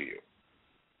happening to you.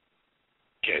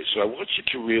 Okay, so I want you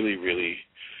to really, really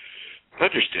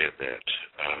understand that.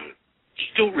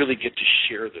 You don't really get to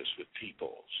share this with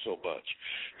people so much.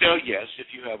 Now, yes, if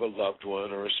you have a loved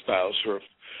one or a spouse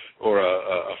or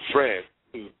a friend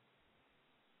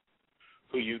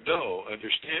who you know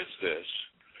understands this,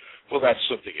 well, that's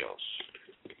something else.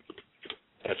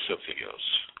 That's something else.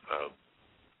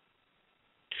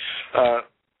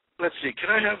 Let's see. Can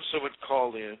I have someone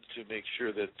call in to make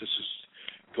sure that this is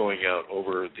going out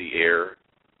over the air?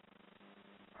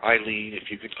 Eileen,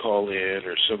 if you could call in,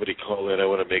 or somebody call in, I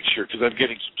want to make sure, because I'm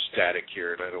getting some static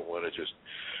here, and I don't want to just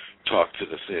talk to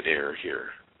the thin air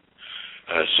here.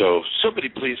 So somebody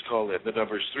please call in. The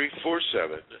number is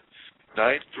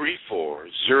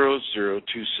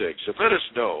 347-934-0026. And let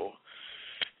us know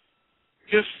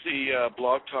if the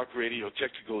Blog Talk Radio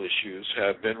technical issues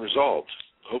have been resolved.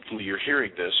 Hopefully you're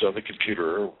hearing this on the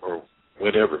computer or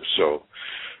whatever. So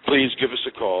please give us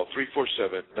a call,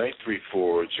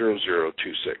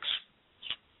 347-934-0026.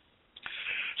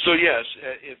 So yes,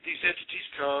 if these entities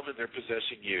come and they're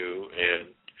possessing you, and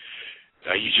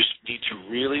you just need to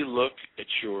really look at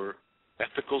your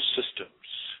ethical systems,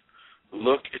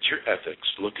 look at your ethics,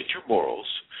 look at your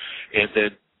morals, and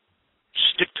then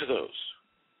stick to those.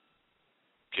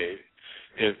 Okay,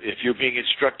 if you're being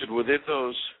instructed within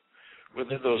those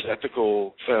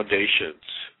ethical foundations,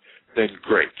 then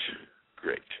great.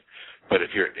 But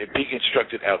if you're being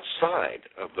instructed outside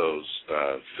of those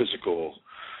physical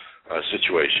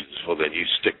situations, well, then you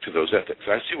stick to those ethics.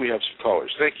 I see we have some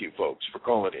callers. Thank you, folks, for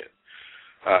calling in.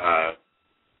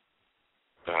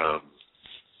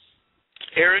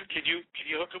 Aaron, can you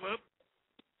hook them up?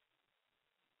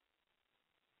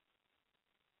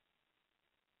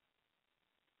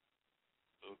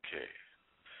 Okay.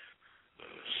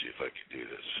 Let's see if I can do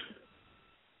this.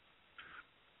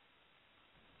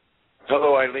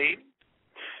 Hello, Eileen?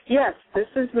 Yes, this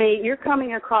is me. You're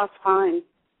coming across fine.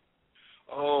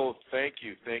 Oh, thank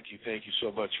you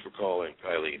so much for calling,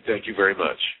 Eileen. Thank you very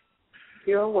much.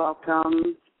 You're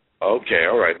welcome. Okay,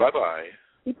 all right, bye-bye.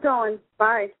 Keep going.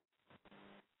 Bye.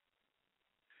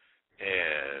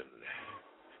 And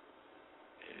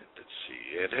let's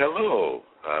see. And hello,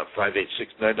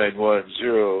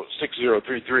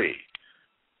 586-991-6033.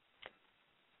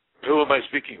 Who am I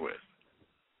speaking with?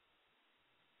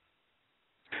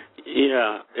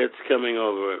 Yeah, it's coming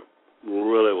over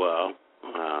really well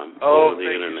over the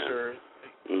thank internet. You, sir.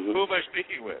 Mm-hmm. Who am I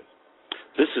speaking with?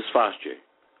 This is Foster.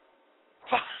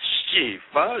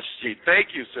 Foster.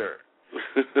 Thank you, sir.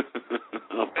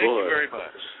 Of Thank you very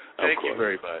much. Thank you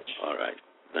very much. All right.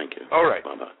 Thank you. All right.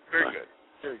 Bye-bye. Very Bye. good.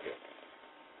 Very good.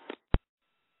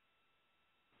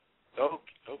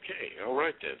 Okay. All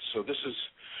right then. So this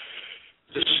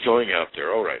is going out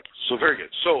there. All right. So very good.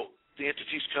 So the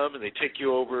entities come and they take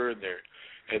you over and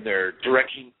they're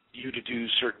directing you to do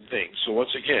certain things. So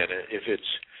once again, if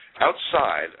it's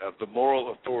outside of the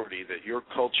moral authority that your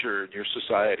culture and your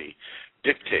society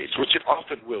dictates, which it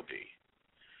often will be,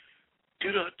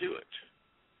 do not do it.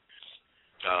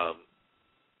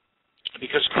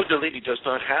 Because Kundalini does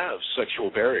not have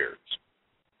sexual barriers.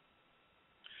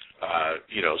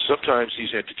 Sometimes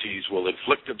these entities will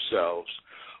inflict themselves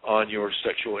on your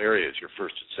sexual areas, your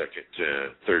first and second,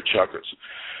 third chakras.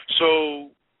 So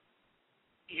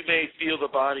you may feel the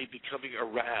body becoming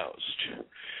aroused.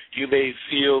 You may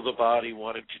feel the body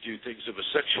wanting to do things of a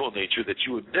sexual nature that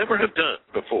you would never have done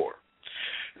before.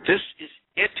 This is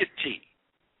entity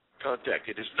contact.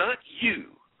 It is not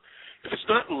you. If it's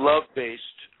not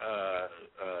love-based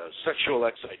sexual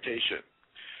excitation,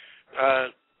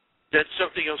 then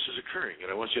something else is occurring.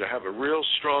 And I want you to have a real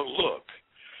strong look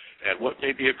at what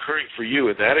may be occurring for you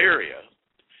in that area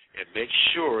and make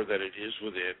sure that it is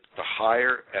within the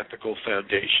higher ethical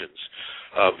foundations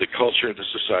of the culture and the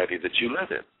society that you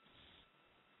live in.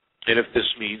 And if this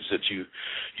means that you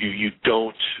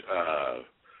don't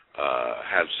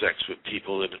have sex with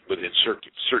people within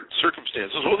certain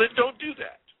circumstances, well, then don't do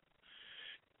that.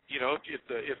 You know, if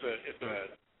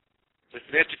an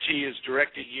entity is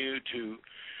directing you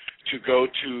to go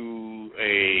to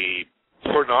a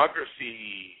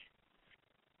pornography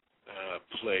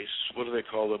place, what do they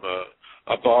call them?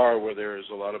 A bar where there is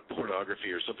a lot of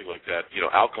pornography or something like that. You know,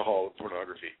 alcohol and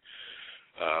pornography.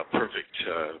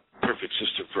 Perfect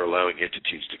system for allowing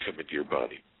entities to come into your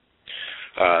body.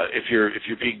 If you're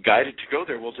being guided to go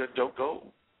there, well then don't go.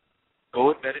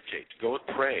 Go and meditate. Go and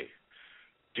pray.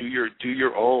 Do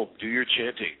your om. Do your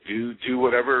chanting. Do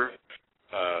whatever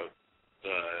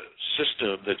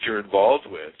system that you're involved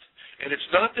with. And it's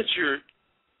not that you're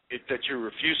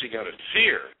refusing out of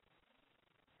fear.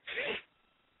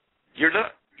 You're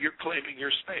not. You're claiming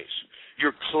your space.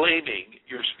 You're claiming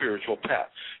your spiritual path.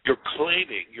 You're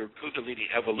claiming your Kundalini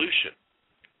evolution.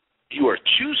 You are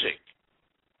choosing.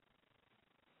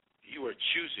 You are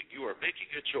choosing. You are making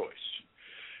a choice.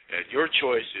 And your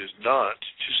choice is not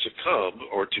to succumb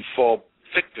or to fall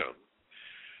victim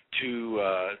to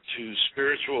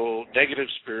negative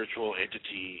spiritual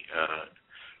entity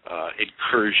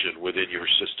incursion within your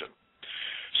system.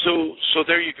 So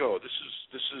there you go. This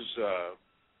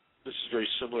is very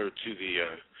similar to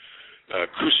the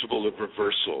crucible of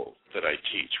reversal that I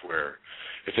teach, where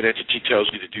if an entity tells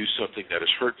you to do something that is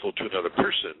hurtful to another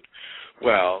person,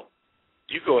 well,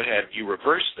 you go ahead and you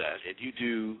reverse that, and you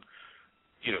do,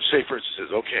 say for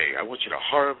instance, okay, I want you to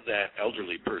harm that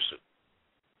elderly person.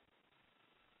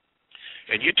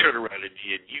 And you turn around and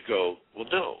you go, well,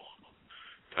 no,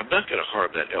 I'm not going to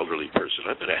harm that elderly person.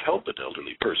 I'm going to help an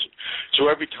elderly person. So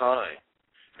every time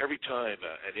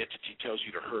an entity tells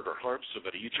you to hurt or harm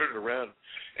somebody, you turn it around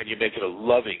and you make it a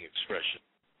loving expression,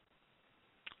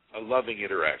 a loving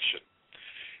interaction.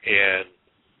 And,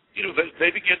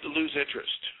 they begin to lose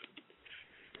interest.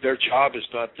 Their job is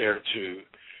not there to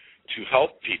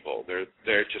help people. They're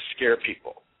there to scare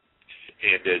people.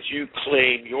 And as you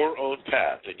claim your own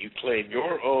path and you claim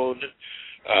your own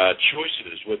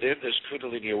choices within this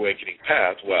Kundalini awakening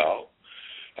path, well,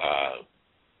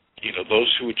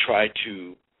 those who would try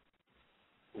to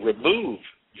remove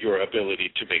your ability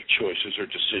to make choices or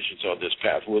decisions on this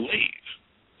path will leave.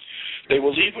 They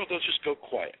will leave, or they'll just go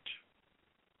quiet.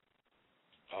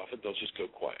 Often they'll just go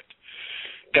quiet.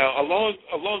 Now,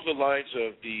 along the lines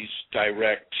of these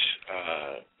direct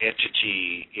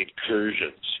entity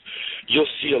incursions,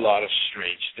 you'll see a lot of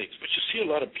strange things, but you'll see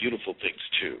a lot of beautiful things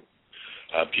too.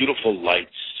 Beautiful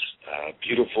lights,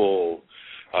 beautiful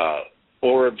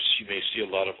orbs. You may see a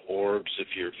lot of orbs if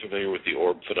you're familiar with the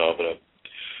orb phenomena.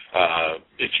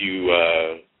 If you,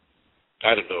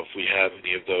 I don't know if we have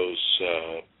any of those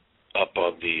up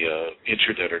on the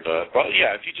internet or not. Well,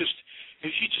 yeah, if you just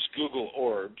Google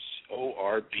orbs,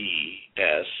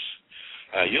 ORBS,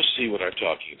 you'll see what I'm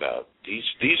talking about.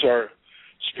 These are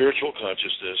spiritual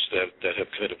consciousness that have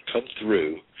kind of come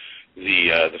through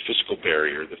the physical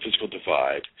barrier, the physical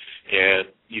divide, and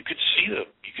you can see them.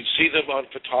 You can see them on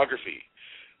photography.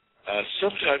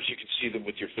 Sometimes you can see them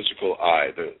with your physical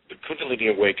eye. The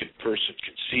Kundalini awakened person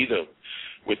can see them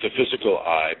with the physical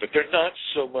eye, but they're not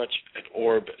so much an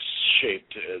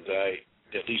orb-shaped as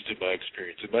at least in my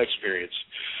experience. In my experience,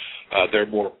 they're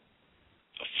more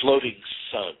floating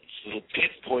suns, little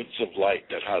pinpoints of light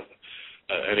that have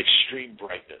an extreme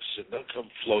brightness, and they'll come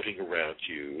floating around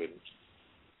you and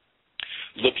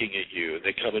looking at you. And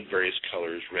they come in various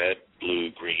colors: red,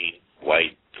 blue, green,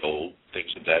 white, gold,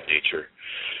 things of that nature.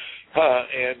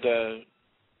 And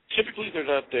typically they're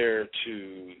not there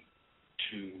to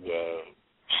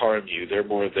harm you. They're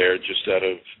more there just out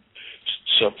of,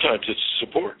 sometimes it's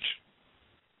support.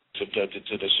 Sometimes it's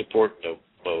in a support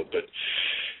mode, but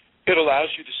it allows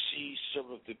you to see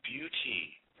some of the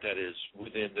beauty that is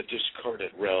within the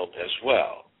discarnate realm as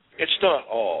well. It's not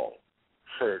all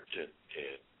hurt and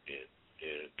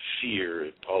fear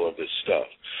and all of this stuff.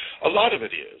 A lot of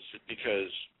it is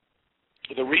because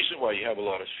the reason why you have a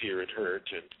lot of fear and hurt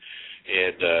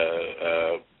and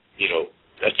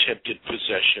attempted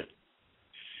possession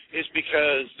is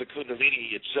because the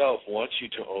Kundalini itself wants you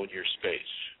to own your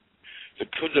space. The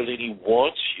Kundalini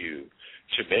wants you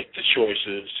to make the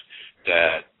choices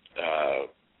that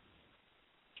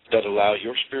allow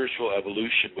your spiritual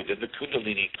evolution within the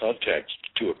Kundalini context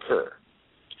to occur.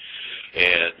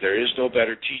 And there is no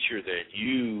better teacher than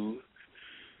you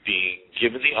being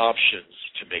given the options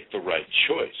to make the right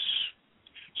choice.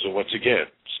 So once again,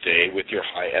 stay with your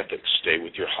high ethics, stay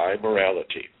with your high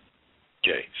morality.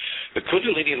 Okay. The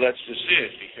Kundalini lets this in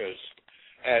because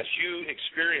as you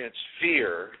experience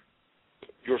fear,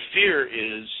 your fear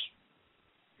is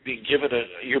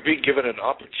you're being given an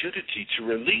opportunity to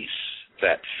release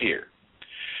that fear,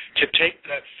 to take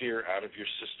that fear out of your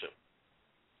system.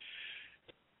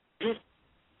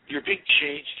 You're being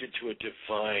changed into a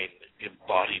divine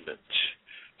embodiment.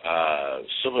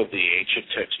 Some of the ancient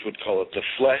texts would call it the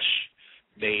flesh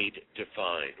made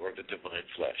divine, or the divine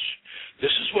flesh.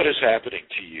 This is what is happening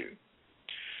to you.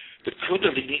 The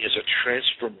Kundalini is a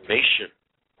transformation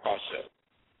process.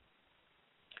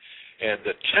 And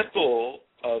the temple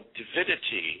of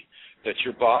divinity that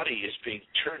your body is being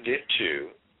turned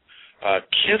into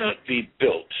cannot be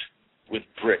built with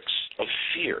bricks of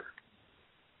fear.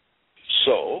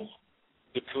 So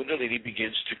the Kundalini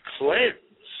begins to cleanse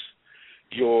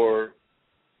your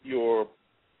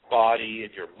body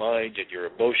and your mind and your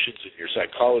emotions and your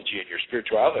psychology and your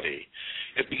spirituality.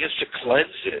 It begins to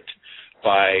cleanse it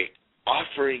by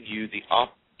offering you the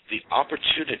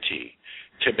opportunity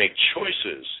to make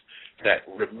choices that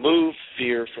remove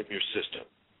fear from your system.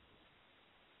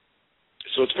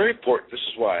 So it's very important. This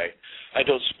is why I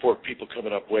don't support people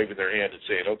coming up waving their hand and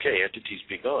saying, okay, entities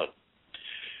be gone,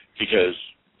 because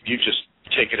you've just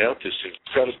taken out this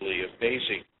incredibly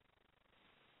amazing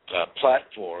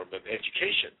platform of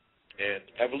education and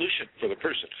evolution for the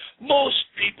person. Most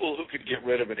people who can get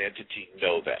rid of an entity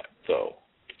know that, though.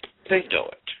 They know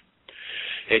it.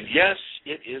 And yes,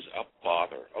 it is a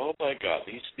bother. Oh, my God,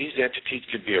 these entities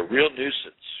can be a real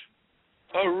nuisance.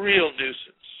 A real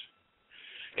nuisance.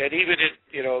 And even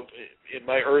in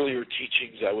my earlier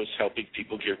teachings, I was helping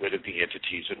people get rid of the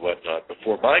entities and whatnot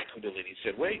before my Kundalini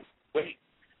said, wait. What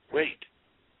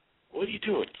are you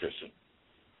doing, Chrism?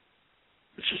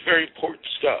 This is very important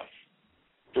stuff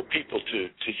for people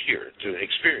to hear, to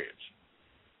experience.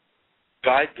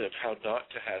 Guide them how not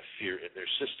to have fear in their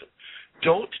system.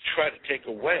 Don't try to take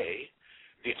away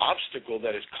the obstacle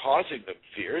that is causing them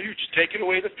fear. You're just taking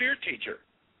away the fear teacher.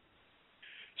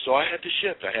 So I had to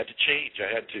shift. I had to change. I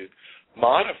had to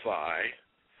modify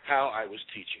how I was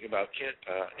teaching about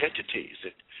entities.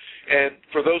 And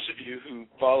for those of you who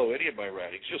follow any of my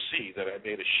writings, you'll see that I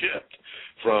made a shift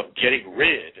from getting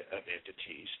rid of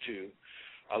entities to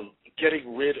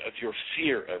getting rid of your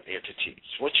fear of entities.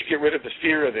 Once you get rid of the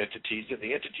fear of entities, then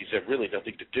the entities have really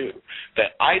nothing to do.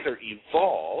 They either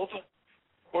evolve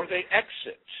or they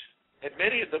exit. And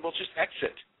many of them will just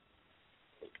exit.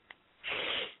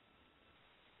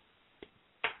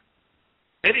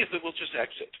 Many of them will just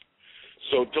exit.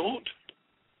 So don't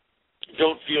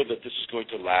feel that this is going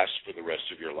to last for the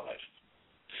rest of your life.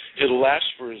 It'll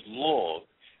last for as long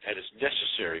as is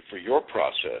necessary for your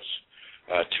process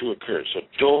to occur. So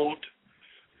don't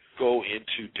go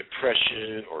into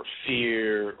depression or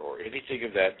fear or anything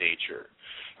of that nature.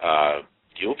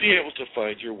 You'll be able to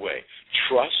find your way.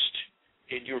 Trust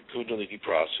in your Kundalini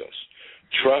process.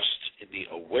 Trust in the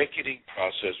awakening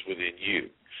process within you.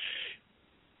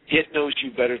 It knows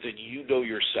you better than you know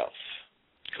yourself.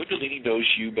 Kundalini knows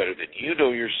you better than you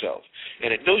know yourself.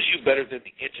 And it knows you better than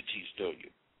the entities know you.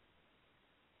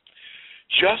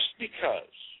 Just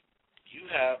because you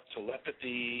have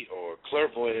telepathy or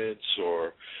clairvoyance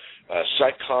or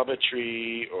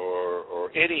psychometry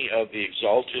or any of the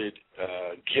exalted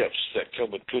gifts that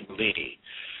come with Kundalini,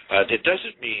 it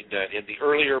doesn't mean that in the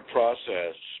earlier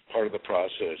process, part of the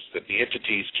process, that the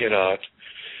entities cannot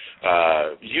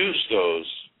use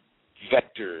those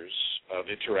vectors of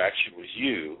interaction with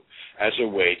you as a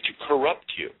way to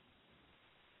corrupt you.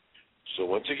 So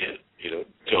once again,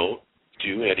 don't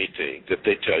do anything that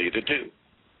they tell you to do.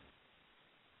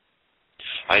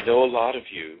 I know a lot of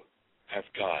you have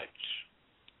guides,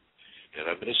 and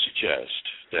I'm going to suggest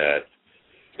that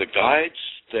the guides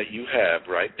that you have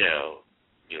right now,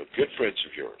 good friends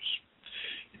of yours,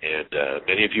 and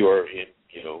many of you are in,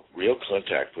 real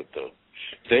contact with them,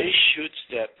 they should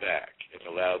step back and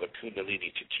allow the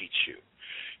Kundalini to teach you.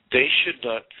 They should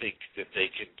not think that they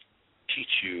can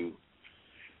teach you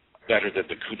better than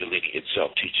the Kundalini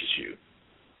itself teaches you.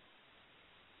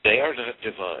 They are not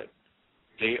divine.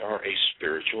 They are a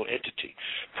spiritual entity,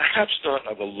 perhaps not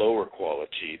of a lower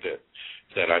quality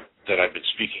that I've been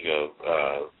speaking of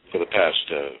for the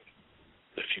past a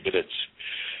few minutes.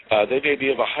 They may be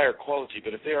of a higher quality,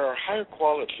 but if they are a higher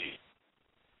quality,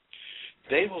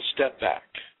 they will step back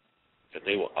and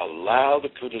they will allow the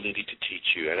Kundalini to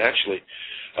teach you. And actually,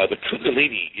 the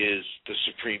Kundalini is the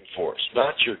supreme force,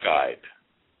 not your guide.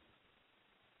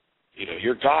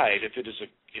 Your guide, if it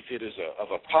is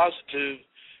of a positive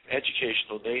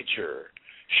educational nature,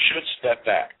 should step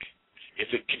back. If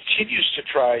it continues to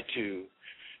try to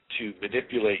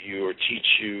manipulate you or teach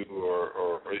you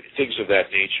or things of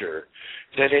that nature,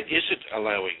 then it isn't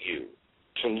allowing you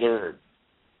to learn.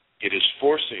 It is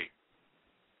forcing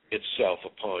itself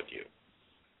upon you.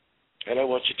 And I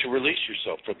want you to release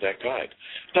yourself from that guide.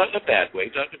 Not in a bad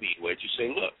way, not in a mean way. Just say,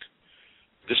 look,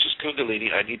 this is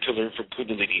Kundalini. I need to learn from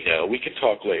Kundalini now. We can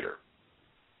talk later.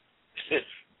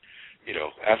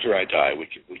 After I die, we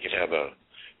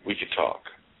can talk.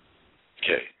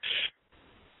 Okay.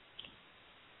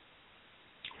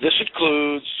 This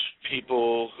includes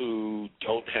people who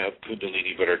don't have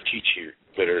Kundalini but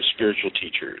are spiritual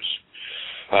teachers.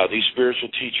 These spiritual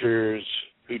teachers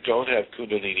who don't have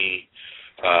Kundalini,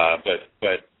 but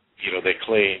they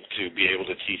claim to be able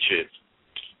to teach it.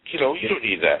 You don't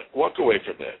need that. Walk away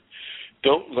from that.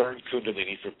 Don't learn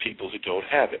Kundalini from people who don't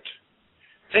have it.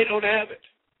 They don't have it.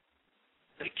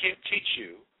 They can't teach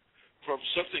you from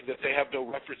something that they have no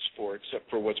reference for except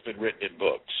for what's been written in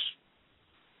books.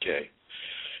 Okay?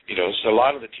 So a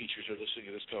lot of the teachers are listening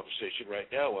to this conversation right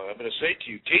now. Well, I'm going to say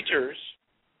to you, teachers,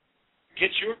 get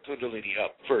your Kundalini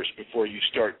up first before you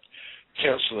start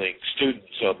counseling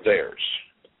students on theirs.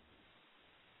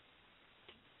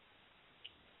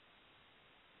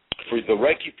 For the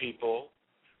Reiki people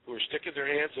who are sticking their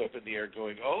hands up in the air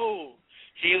going, oh,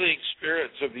 healing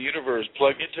spirits of the universe,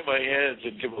 plug into my hands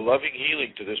and give a loving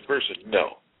healing to this person.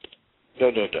 No.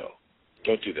 Don't do that.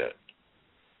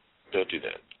 Don't do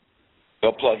that.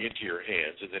 They'll plug into your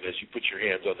hands, and then as you put your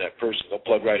hands on that person, they'll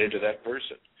plug right into that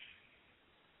person.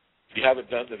 You haven't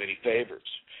done them any favors.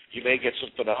 You may get some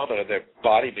phenomena. Their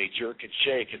body may jerk and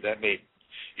shake, and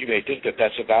you may think that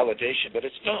that's a validation, but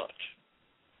it's not.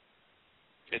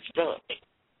 It's not.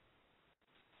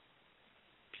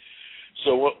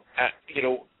 So,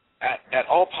 at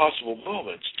all possible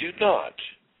moments, do not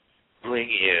bring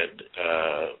in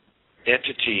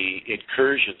entity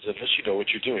incursions unless you know what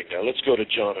you're doing. Now, let's go to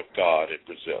John of God in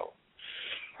Brazil.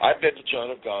 I've been to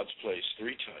John of God's place 3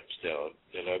 times now,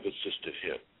 and I've assisted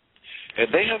him.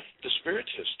 And the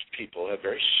Spiritist people have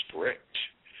very strict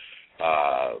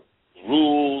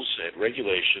rules and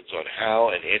regulations on how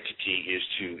an entity is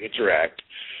to interact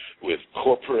with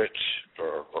corporate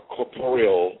or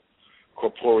corporeal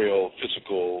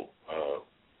physical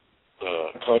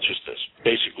consciousness,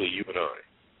 basically you and I.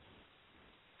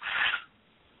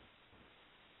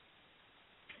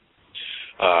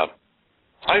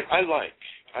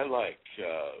 I like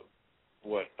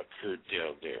what occurred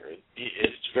down there.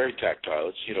 It's very tactile.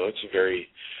 It's a very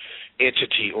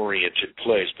entity-oriented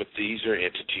place, but these are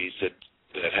entities that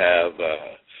have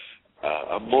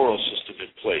a moral system in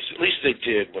place. At least they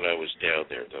did when I was down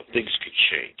there, though. Things could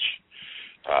change.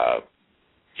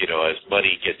 As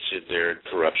money gets in there and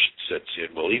corruption sets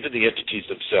in, well, even the entities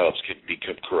themselves can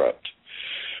become corrupt.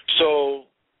 So,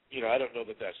 I don't know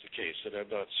that that's the case, and I'm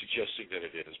not suggesting that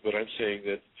it is, but I'm saying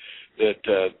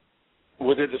that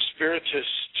within the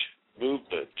Spiritist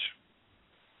movement,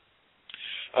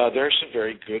 there are some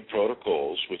very good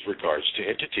protocols with regards to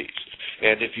entities.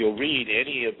 And if you'll read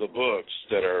any of the books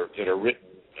that are written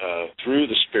through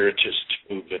the Spiritist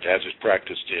movement as is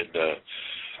practiced in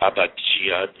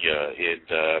Abadiânia in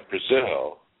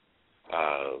Brazil,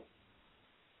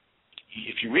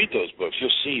 if you read those books,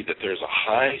 you'll see that there's a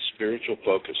high spiritual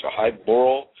focus, a high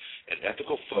moral and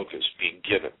ethical focus being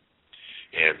given.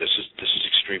 And this is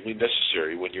extremely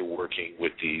necessary when you're working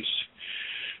with these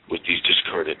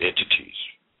discarnate entities.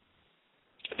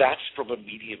 That's from a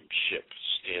mediumship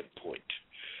standpoint.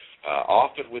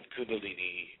 Often with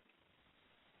Kundalini,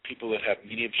 people that have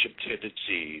mediumship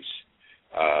tendencies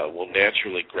will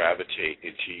naturally gravitate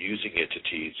into using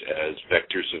entities as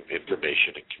vectors of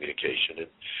information and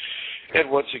communication. And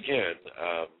once again,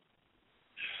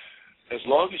 as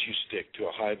long as you stick to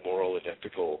a high moral and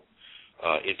ethical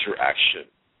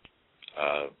interaction,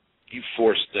 you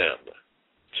force them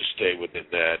to stay within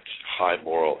that high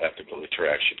moral ethical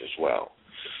interaction as well.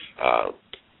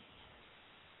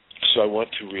 So I want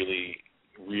to really,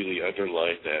 really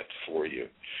underline that for you.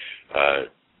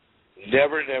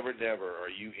 Never, never, never are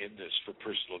you in this for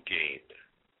personal gain.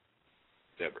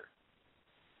 Never.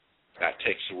 That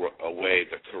takes away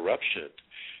the corruption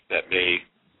that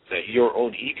your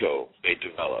own ego may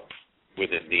develop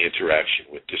within the interaction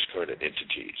with discarnate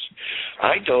entities.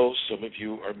 I know some of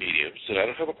you are mediums, and I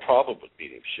don't have a problem with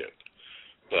mediumship,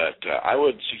 but I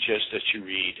would suggest that you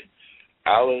read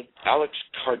Alex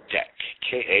Kardec,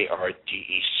 Kardec.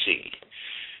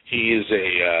 He is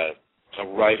a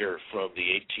writer from the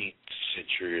 18th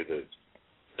century or the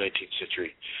 19th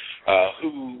century,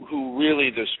 who really,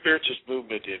 the Spiritist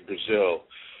movement in Brazil,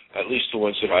 at least the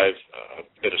ones that I've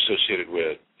been associated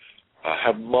with,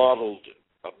 have modeled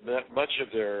much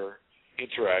of their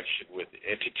interaction with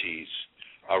entities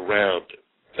around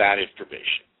that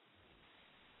information.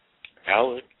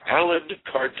 Alan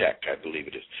Kardec, I believe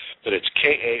it is, but it's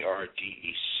Kardec.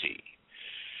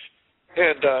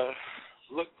 And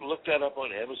look that up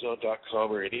on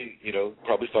Amazon.com or any,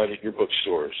 probably find it in your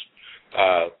bookstores.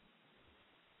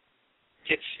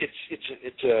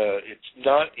 It's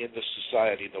not in the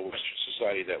society, the Western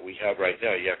society that we have right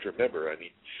now. You have to remember,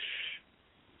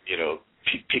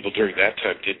 people during that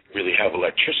time didn't really have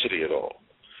electricity at all.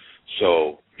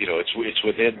 So, it's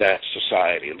within that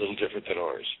society, a little different than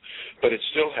ours. But it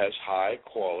still has high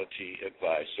quality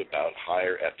advice about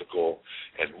higher ethical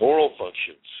and moral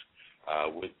functions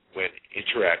when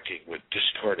interacting with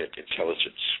discarnate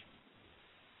intelligence.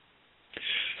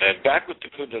 And back with the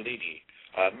Kundalini,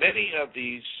 many of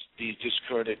these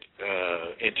discarnate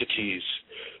entities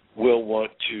will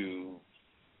want to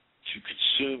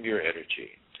consume your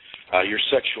energy, your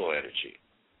sexual energy.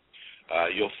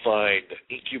 You'll find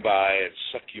incubi and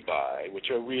succubi, which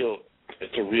are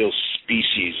it's a real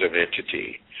species of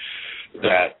entity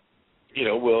that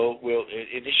will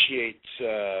initiate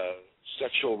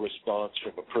sexual response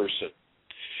from a person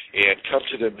and come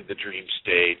to them in the dream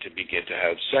state and begin to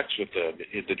have sex with them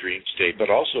in the dream state, but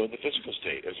also in the physical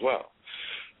state as well.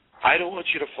 I don't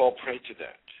want you to fall prey to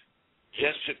that.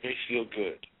 Yes, it may feel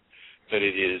good, but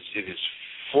it is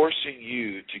forcing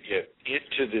you to get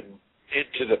into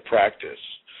the practice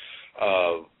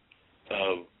of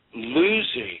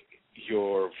losing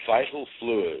your vital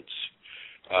fluids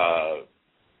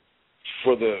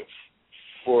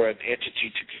for an entity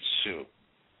to consume.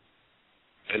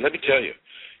 And let me tell you,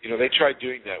 they tried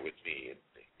doing that with me, and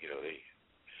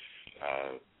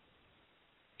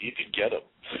you can get them.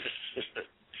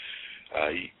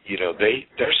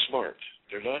 They're smart.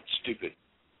 They're not stupid,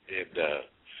 and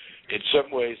in some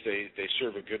ways they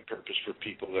serve a good purpose for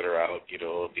people that are out,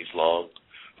 on these long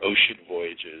ocean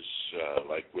voyages,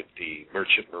 like with the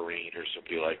Merchant Marine or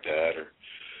somebody like that, or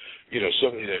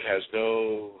somebody that has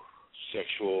no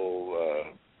sexual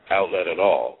outlet at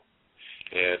all,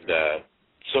 and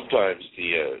sometimes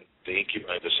the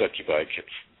incubi and the succubi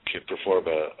can perform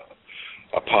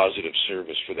a positive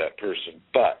service for that person,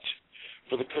 but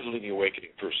for the Kundalini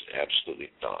awakening person, absolutely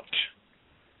not.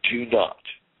 Do not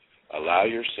allow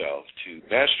yourself to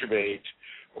masturbate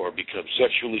or become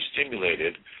sexually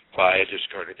stimulated by a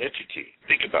discarnate entity.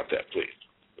 Think about that, please.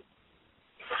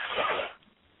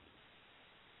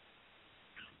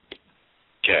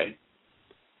 Okay?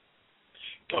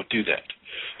 Don't do that.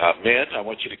 Men, I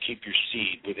want you to keep your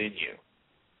seed within you.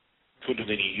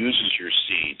 Kundalini uses your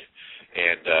seed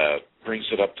and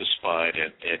brings it up the spine,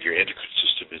 and your endocrine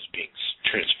system is being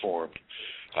transformed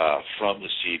from the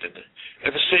seed.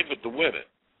 And the same with the women.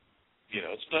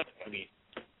 It's not,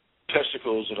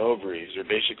 testicles and ovaries are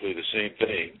basically the same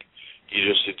thing,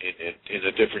 just in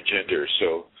a different gender.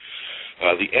 So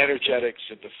the energetics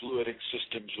and the fluidic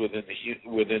systems within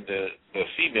the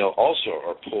female also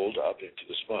are pulled up into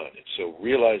the spine. And so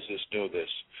realize this, know this,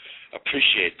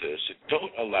 appreciate this, and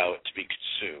don't allow it to be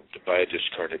consumed by a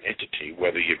discarnate entity,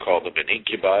 whether you call them an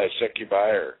incubi, a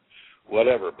succubi, or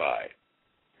whatever by.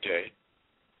 Okay?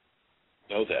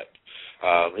 Know that.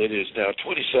 It is now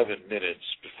 27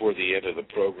 minutes before the end of the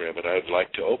program, and I'd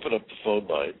like to open up the phone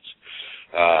lines.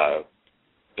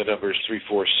 The number is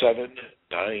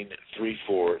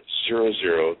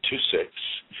 347-934-0026.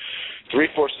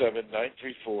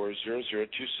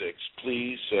 347-934-0026.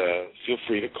 Please feel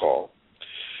free to call.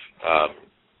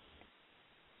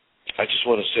 I just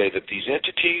want to say that these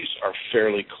entities are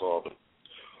fairly common.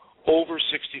 Over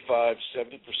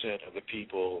 65-70% of the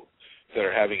people that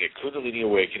are having a Kundalini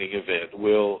awakening event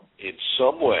will in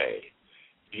some way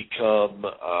become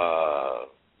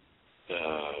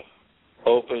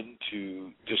open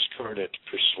to discarnate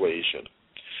persuasion,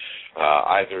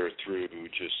 either through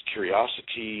just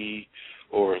curiosity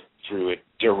or through a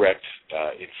direct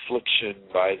infliction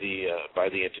by the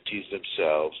entities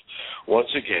themselves.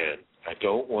 Once again, I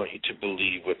don't want you to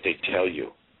believe what they tell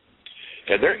you.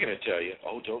 And they're going to tell you,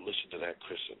 oh, don't listen to that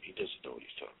Chrism. He doesn't know what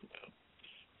he's talking about.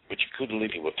 But your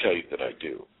Kundalini will tell you that I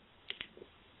do.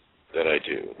 That I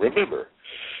do. Remember,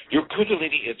 your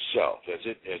Kundalini itself, as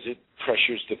it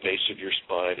pressures the base of your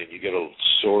spine and you get a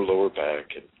sore lower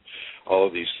back and all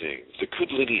of these things, the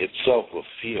Kundalini itself will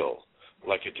feel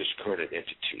like a discarnate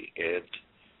entity, and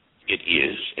it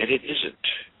is and it isn't.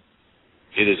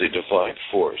 It is a divine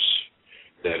force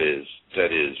that is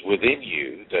within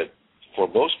you that for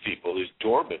most people is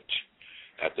dormant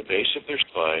at the base of their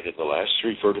spine in the last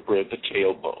three vertebrae of the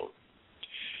tailbone.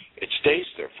 It stays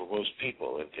there for most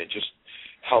people, and just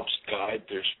helps guide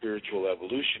their spiritual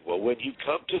evolution. Well, when you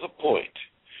come to the point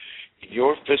in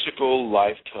your physical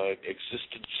lifetime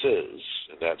existences,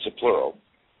 and that's a plural,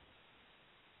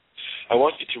 I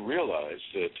want you to realize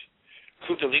that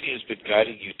Kundalini has been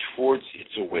guiding you towards its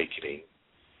awakening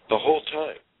the whole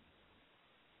time.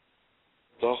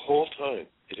 The whole time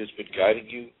it has been guiding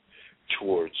you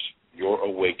towards your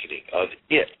awakening of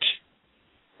it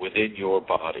within your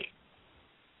body.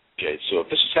 Okay, so if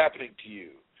this is happening to you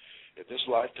in this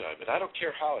lifetime, and I don't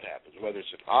care how it happens, whether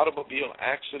it's an automobile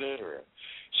accident or a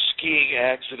skiing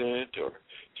accident or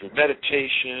through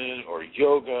meditation or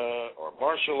yoga or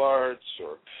martial arts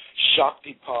or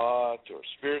Shaktipat or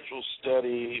spiritual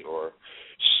study or,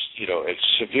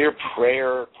 severe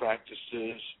prayer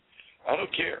practices, I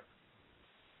don't care.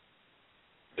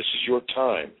 This is your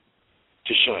time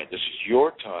to shine. This is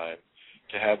your time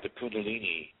to have the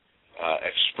Kundalini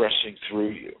expressing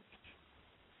through you.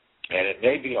 And it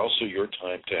may be also your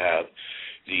time to have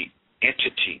the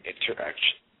entity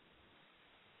interaction.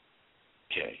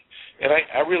 Okay. And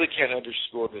I really can't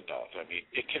underscore it enough. I mean,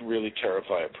 it can really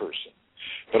terrify a person.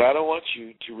 But I don't want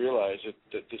you to realize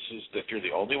that you're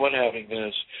the only one having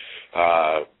this.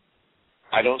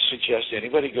 I don't suggest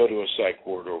anybody go to a psych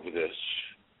ward over this.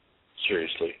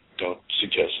 Seriously, don't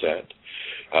suggest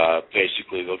that.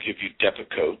 Basically, they'll give you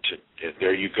Depakote, and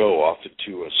there you go, off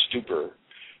into a stupor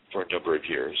for a number of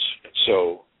years. And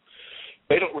so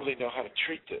they don't really know how to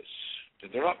treat this.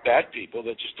 And they're not bad people,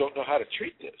 they just don't know how to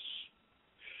treat this.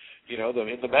 In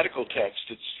the medical text,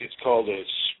 it's called a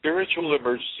spiritual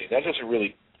emergency. That doesn't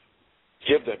really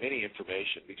give them any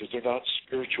information because they're not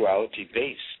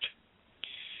spirituality-based.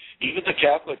 Even the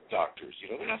Catholic doctors,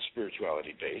 they're not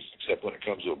spirituality-based, except when it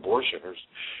comes to abortion or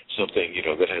something,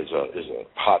 that is a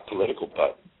hot political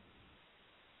button,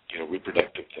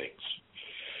 reproductive things.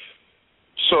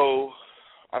 So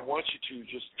I want you to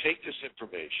just take this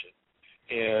information,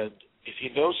 and if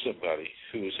you know somebody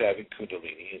who is having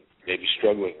Kundalini and maybe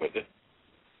struggling with it,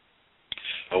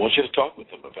 I want you to talk with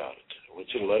them about it. I want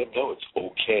you to let them know it's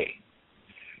okay.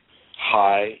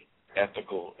 High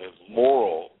ethical and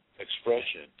moral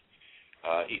expression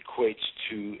equates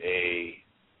to a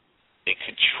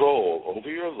control over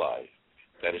your life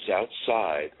that is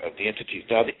outside of the entities.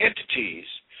 Now, the entities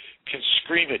can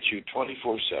scream at you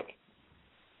 24/7.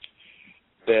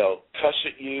 They'll cuss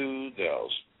at you. They'll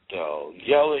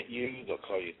yell at you. They'll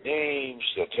call you names.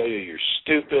 They'll tell you you're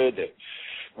stupid. And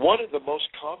one of the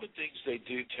most common things they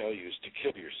do tell you is to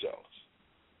kill yourself.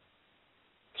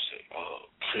 Say, "Oh,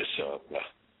 Chrism,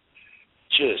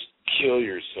 just kill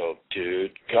yourself,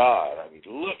 dude. God, I mean,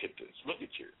 look at this. Look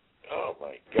at your, oh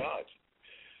my God.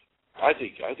 I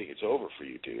think it's over for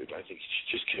you, dude. I think you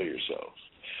should just kill yourself."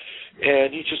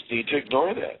 And you just need to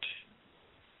ignore that.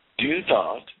 Do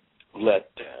not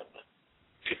let them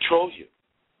control you.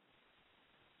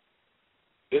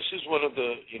 This is one of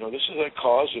the, this is a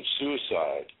cause of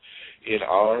suicide in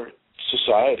our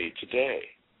society today,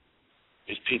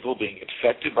 is people being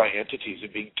infected by entities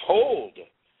and being told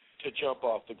to jump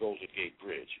off the Golden Gate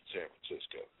Bridge in San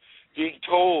Francisco, being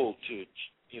told to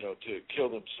kill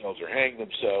themselves or hang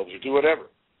themselves or do whatever.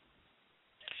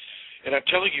 And I'm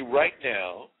telling you right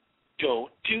now,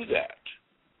 don't do that.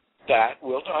 That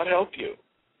will not help you.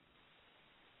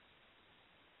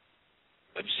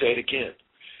 Let me say it again.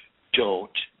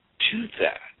 Don't do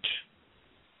that.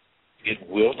 It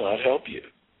will not help you.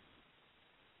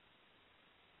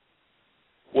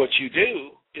 What you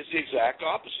do is the exact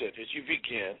opposite, is you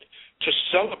begin to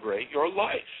celebrate your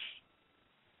life.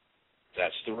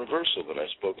 That's the reversal that I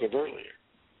spoke of earlier.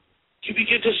 You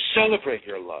begin to celebrate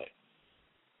your life.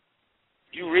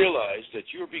 You realize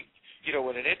that you're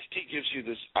when an entity gives you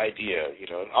this idea,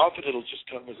 and often it'll just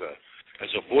come as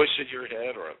a voice in your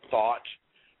head or a thought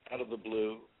out of the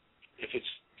blue. If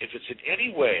it's in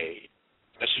any way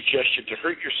a suggestion to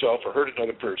hurt yourself or hurt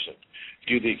another person,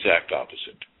 do the exact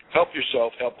opposite. Help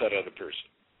yourself, help that other person.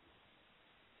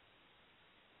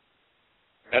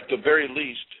 At the very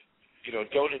least,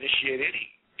 don't initiate any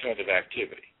kind of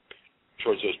activity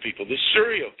towards those people. These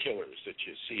serial killers that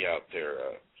you see out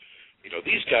there,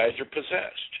 these guys are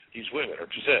possessed. These women are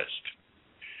possessed.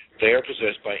 They are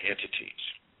possessed by entities.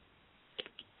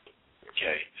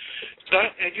 Okay?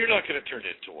 And you're not going to turn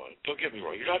into one. Don't get me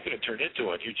wrong. You're not going to turn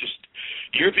into one.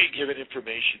 You're being given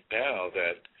information now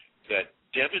that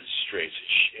demonstrates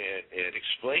and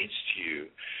explains to you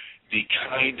the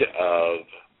kind of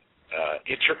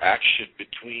interaction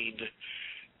between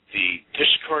the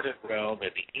discarnate realm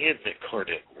and the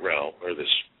incarnate realm, or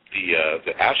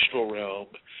the astral realm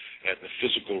and the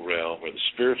physical realm, or the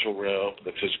spiritual realm and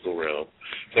the physical realm,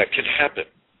 that can happen.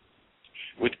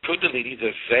 With Kundalini,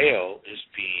 the veil is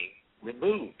being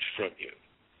removed from you.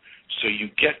 So you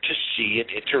get to see and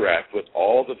interact with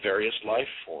all the various life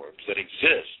forms that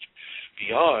exist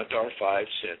beyond our five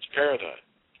sense paradigm.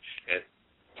 And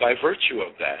by virtue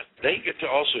of that, they get to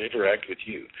also interact with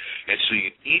you. And so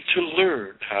you need to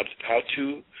learn how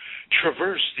to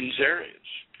traverse these areas.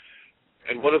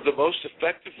 And one of the most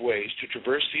effective ways to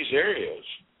traverse these areas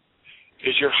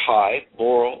is your high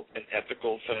moral and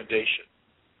ethical foundation.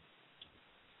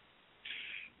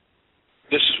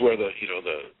 This is where you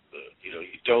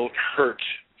don't hurt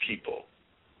people,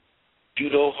 do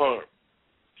no harm,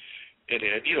 and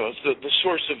it's the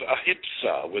source of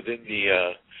ahimsa within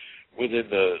the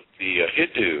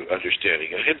Hindu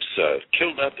understanding. Ahimsa,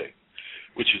 kill nothing,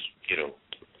 which is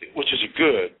a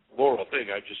good moral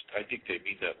thing. I think they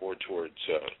mean that more towards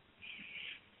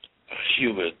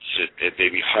humans and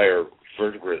maybe higher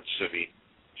vertebrates. I mean,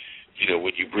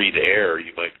 when you breathe air,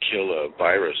 you might kill a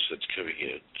virus that's coming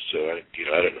in. So I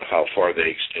don't know how far they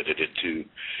extended into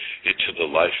the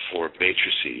life form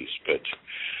matrices,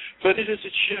 but it is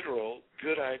a general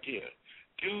good idea.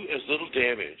 Do as little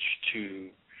damage to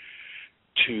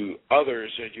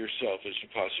others and yourself as you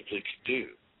possibly can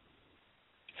do.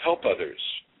 Help others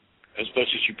as much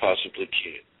as you possibly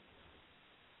can.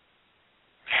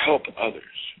 Help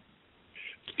others.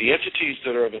 The entities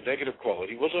that are of a negative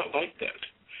quality will not like that.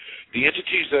 The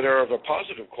entities that are of a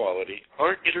positive quality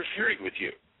aren't interfering with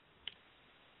you.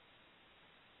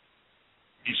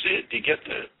 You see it? Do you get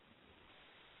that?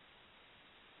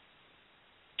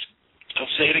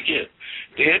 I'll say it again.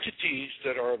 The entities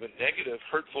that are of a negative,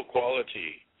 hurtful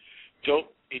quality don't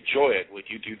enjoy it when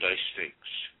you do nice things.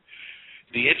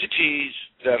 The entities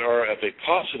that are of a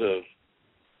positive,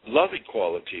 loving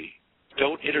quality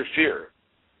don't interfere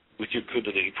with your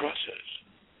Kundalini process.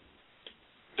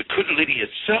 The Kundalini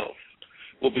itself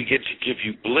will begin to give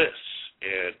you bliss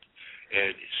and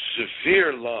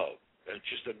severe love and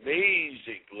just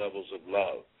amazing levels of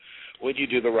love. When you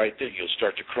do the right thing, you'll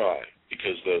start to cry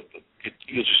because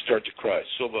you'll just start to cry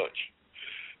so much.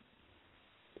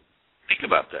 Think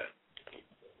about that.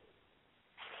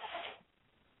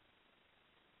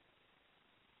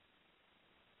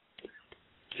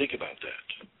 Think about that.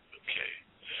 Okay.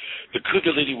 The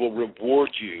Kundalini will reward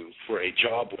you for a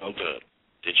job well done.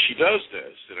 And she does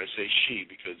this, and I say she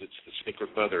because it's the Sacred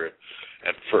Mother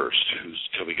at first who's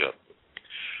coming up.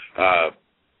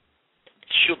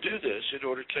 She'll do this in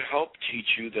order to help teach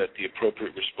you that the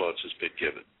appropriate response has been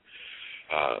given.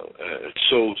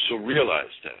 So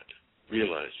realize that.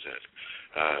 Realize that.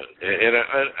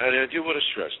 And I do want to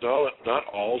stress, not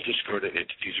all discarded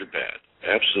entities are bad.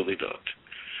 Absolutely not.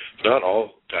 Not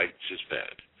all guidance is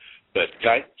bad. But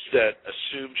guidance that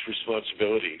assumes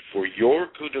responsibility for your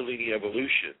Kundalini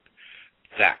evolution,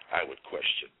 that I would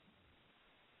question.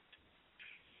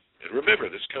 And remember,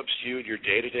 this comes to you in your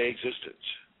day-to-day existence.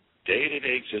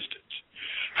 Day-to-day existence.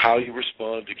 How you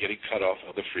respond to getting cut off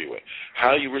on the freeway.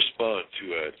 How you respond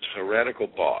to a tyrannical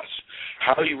boss.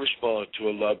 How you respond to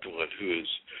a loved one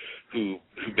who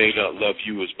may not love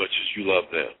you as much as you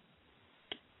love them.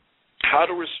 How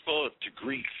to respond to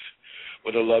grief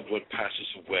when a loved one passes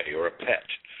away or a pet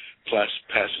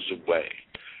passes away.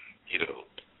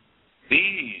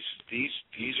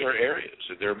 These are areas,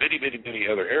 and there are many, many, many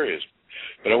other areas,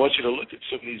 but I want you to look at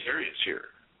some of these areas here.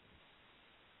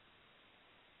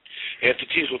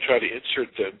 Entities will try to insert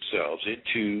themselves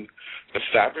into the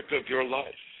fabric of your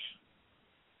life.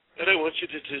 And I want you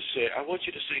to say,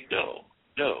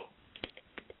 no.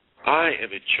 I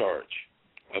am in charge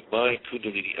of my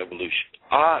Kundalini evolution.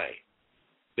 I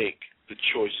make the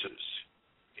choices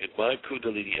in my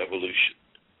Kundalini evolution.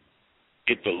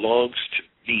 It belongs to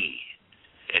me,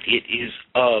 and it is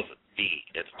of me,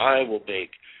 and I will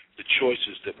make the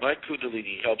choices that my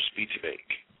Kundalini helps me to make.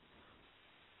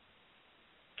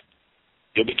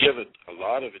 You'll be given a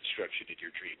lot of instruction in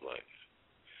your dream life.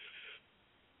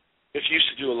 If you used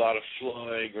to do a lot of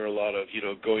flying or a lot of,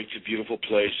 going to beautiful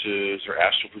places or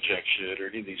astral projection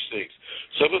or any of these things,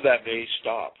 some of that may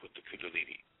stop with the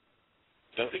Kundalini.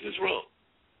 Nothing is wrong.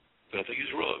 Nothing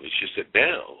is wrong. It's just that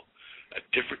now a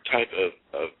different type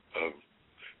of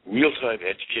real-time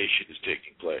education is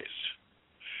taking place.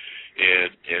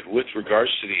 And with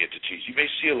regards to the entities, you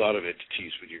may see a lot of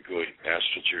entities when you're going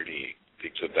astral journeying,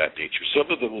 things of that nature.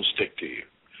 Some of them will stick to you.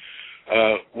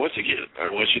 Once again, I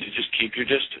want you to just keep your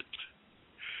distance.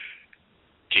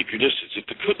 Keep your distance. If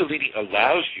the Kundalini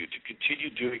allows you to continue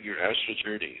doing your astral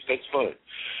journeys, that's fine.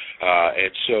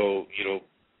 And so,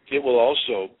 it will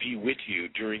also be with you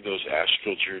during those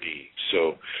astral journeys.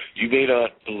 So you may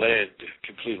not blend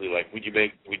completely, like when you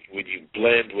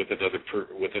blend with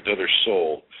another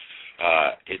soul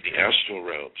in the astral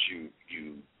realms.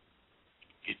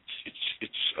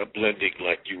 it's a blending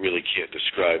like you really can't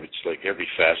describe. It's like every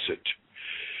facet,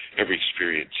 every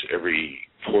experience, every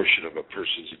portion of a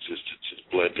person's existence is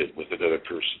blended with another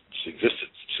person's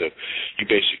existence. So you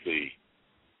basically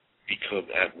become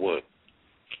at one.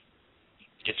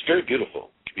 It's very beautiful.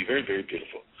 It can be very, very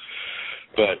beautiful.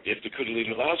 But if the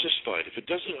Kundalini allows us, fine. If it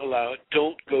doesn't allow it,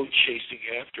 don't go chasing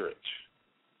after it.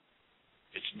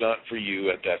 It's not for you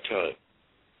at that time.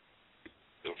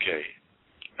 Okay?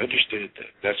 Understand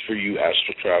that. That's for you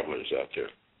astral travelers out there.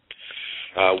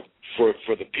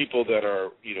 For the people that are,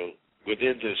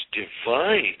 within this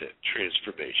divine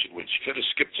transformation, which kind of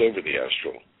skips over the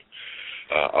astral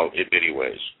in many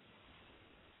ways,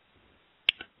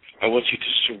 I want you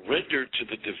to surrender to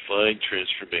the divine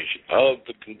transformation of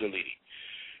the Kundalini,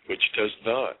 which does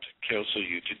not counsel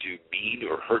you to do mean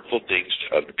or hurtful things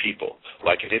to other people,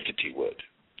 like an entity would.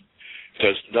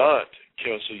 Does not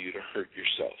counsel you to hurt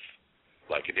yourself,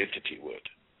 like an entity would.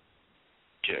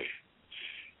 Okay?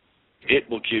 It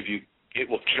will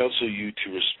counsel you to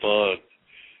respond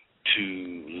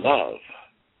to love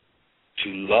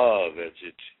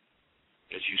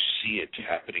as you see it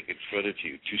happening in front of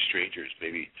you, two strangers,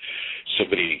 maybe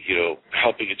somebody,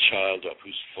 helping a child up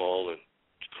who's fallen,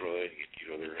 crying,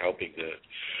 and, they're helping that.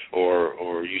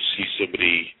 Or you see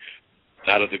somebody,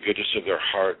 out of the goodness of their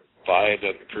heart, buy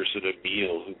another person a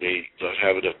meal who may not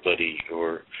have enough money,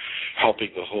 or helping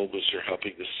the homeless, or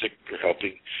helping the sick, or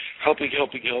helping,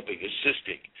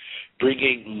 assisting,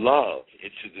 bringing love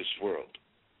into this world.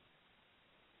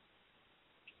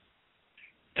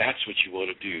 That's what you want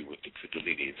to do with the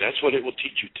Kundalini. That's what it will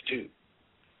teach you to do.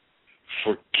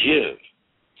 Forgive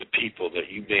the people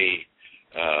that you may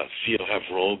feel have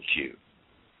wronged you.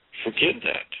 Forgive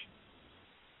that.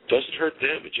 It doesn't hurt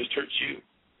them. It just hurts you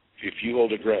if you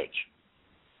hold a grudge.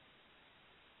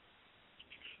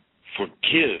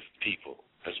 Forgive people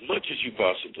as much as you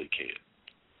possibly can.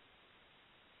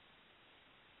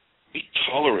 Be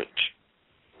tolerant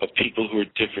of people who are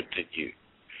different than you,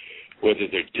 whether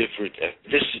they're different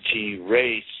ethnicity,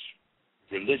 race,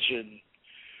 religion,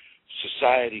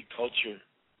 society, culture.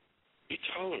 Be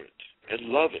tolerant and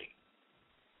loving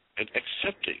and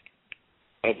accepting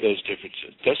of those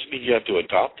differences. Doesn't mean you have to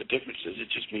adopt the differences. It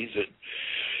just means that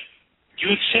you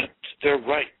accept their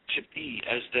right to be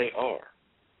as they are.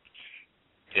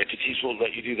 Entities won't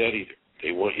let you do that either.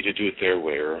 They want you to do it their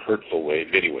way, or a hurtful way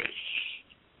in many ways.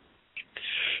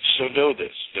 So know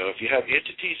this. Now, if you have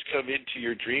entities come into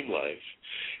your dream life,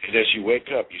 and as you wake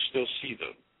up, you still see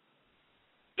them,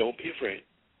 don't be afraid.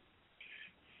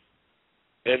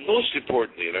 And most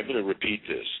importantly, and I'm going to repeat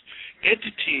this,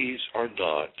 entities are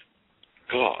not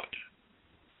God.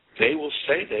 They will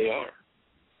say they are.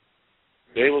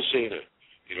 They will say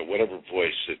in whatever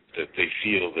voice that they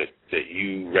feel that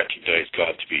you recognize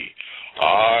God to be,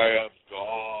 I am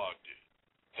God.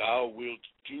 Thou wilt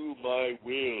do my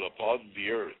will upon the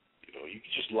earth. You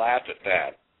can just laugh at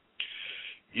that.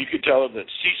 You could tell them that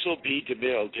Cecil B.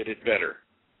 DeMille did it better.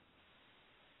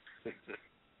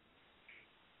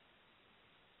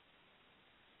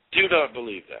 Do not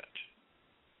believe that.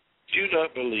 Do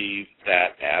not believe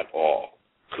that at all.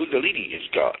 Kundalini is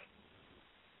God.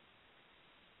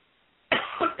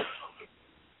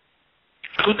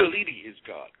 Kundalini is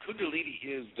God. Kundalini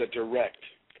is the direct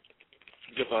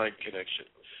divine connection.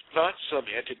 Not some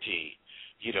entity,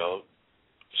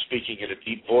 speaking in a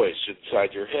deep voice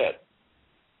inside your head.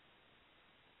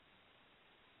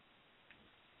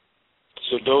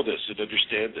 So know this and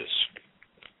understand this.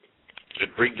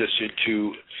 And bring this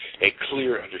into a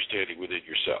clear understanding within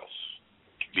yourselves.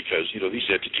 Because, these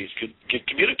entities can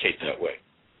communicate that way.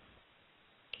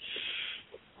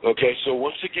 Okay, so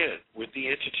once again, with the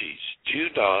entities, do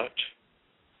not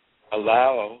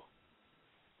allow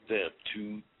them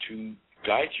to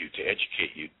guide you, to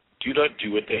educate you. Do not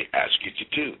do what they ask you to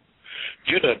do.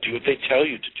 Do not do what they tell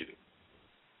you to do.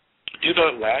 Do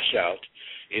not lash out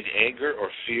in anger or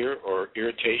fear or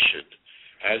irritation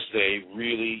as they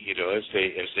really, as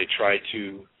they try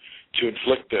to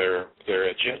inflict their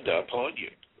agenda upon you.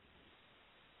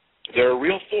 They're a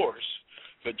real force,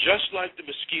 but just like the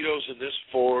mosquitoes in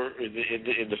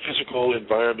the physical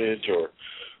environment, or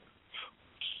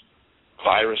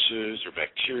viruses or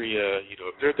bacteria,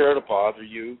 if they're there to bother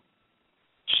you,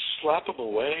 just slap them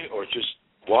away or just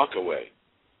walk away.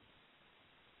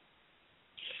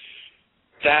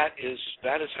 That is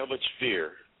how much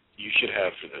fear you should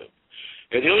have for them.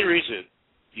 And the only reason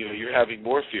you're having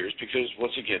more fear is because,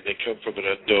 once again, they come from an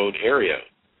unknown area,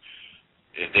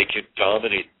 and they can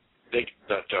dominate.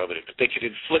 Not dominate, but they can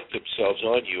inflict themselves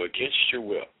on you against your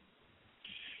will.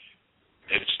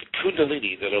 And it's the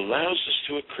Kundalini that allows this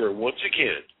to occur once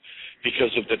again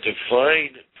because of the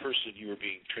divine person you are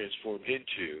being transformed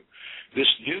into, this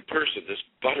new person, this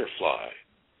butterfly,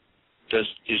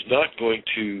 is not going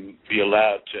to be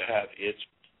allowed to have its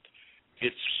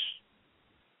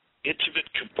intimate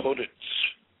components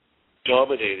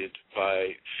dominated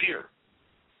by fear.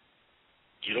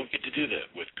 You don't get to do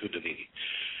that with Kundalini.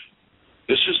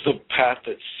 This is the path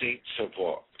that saints have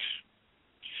walked.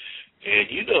 And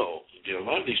you know, a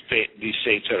lot of these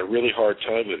saints had a really hard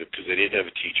time with it because they didn't have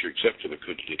a teacher except for the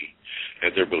Kundalini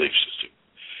and their belief system.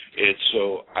 And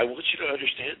so I want you to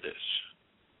understand this.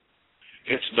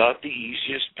 It's not the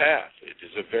easiest path. It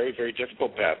is a very, very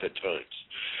difficult path at times.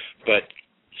 But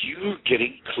you're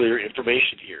getting clear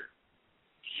information here.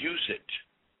 Use it.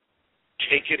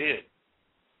 Take it in.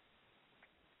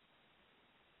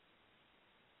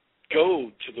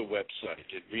 Go to the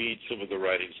website and read some of the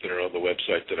writings that are on the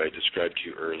website that I described to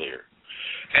you earlier.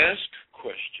 Ask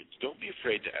questions. Don't be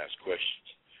afraid to ask questions.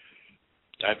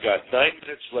 I've got 9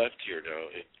 minutes left here now.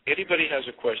 If anybody has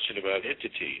a question about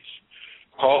entities,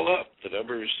 call up. The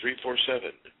number is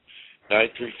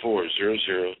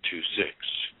 347-934-0026.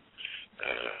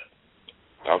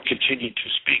 I'll continue to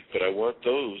speak, but I want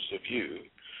those of you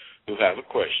who have a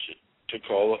question to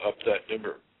call up that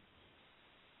number.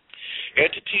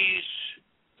 Entities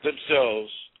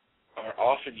themselves are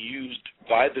often used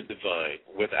by the divine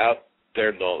without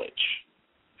their knowledge.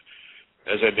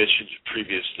 As I mentioned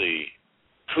previously,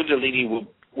 Kundalini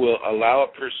will allow a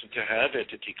person to have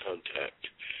entity contact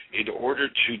in order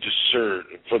to discern,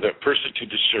 for the person to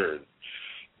discern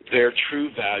their true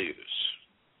values,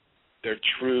 their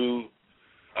true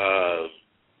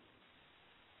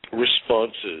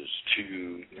responses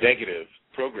to negative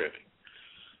programming.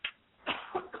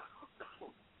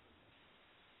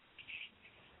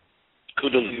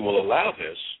 Kundalini will allow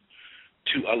this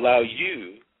to allow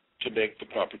you to make the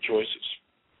proper choices.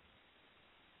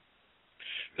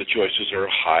 The choices are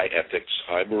high ethics,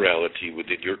 high morality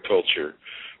within your culture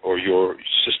or your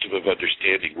system of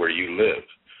understanding where you live.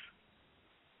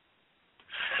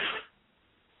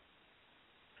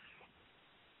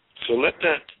 So let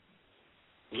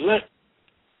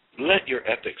your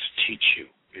ethics teach you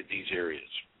in these areas.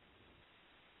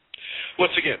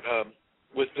 Once again,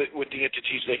 with the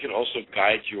entities, they can also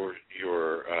guide your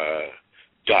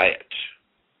diet.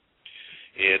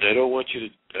 And I don't want you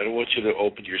to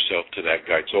open yourself to that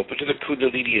guidance. Open to the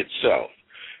Kundalini itself,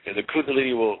 and the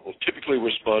Kundalini will typically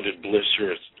respond in bliss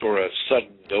or a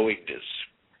sudden knowingness.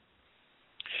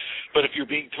 But if you're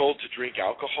being told to drink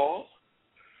alcohol,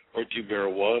 or do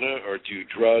marijuana, or do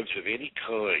drugs of any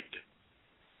kind,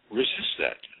 resist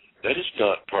that. That is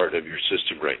not part of your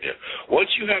system right now. Once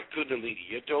you have Kundalini,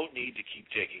 you don't need to keep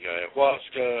taking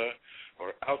ayahuasca,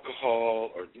 or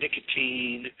alcohol, or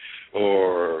nicotine,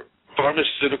 or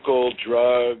pharmaceutical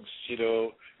drugs,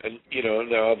 and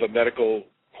now the medical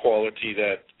quality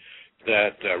that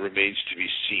remains to be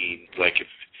seen. Like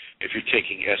if you're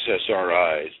taking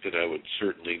SSRIs, then I would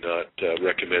certainly not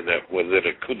recommend that within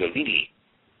a Kundalini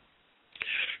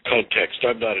context.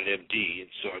 I'm not an MD, and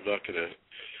so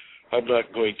I'm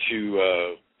not going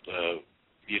to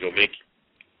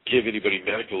give anybody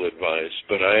medical advice,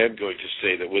 but I am going to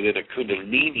say that within a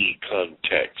Kundalini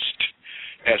context,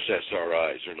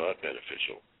 SSRIs are not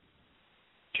beneficial.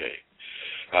 Okay.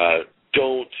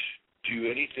 Don't do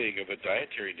anything of a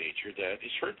dietary nature that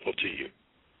is hurtful to you.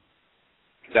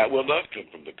 That will not come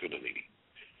from the Kundalini,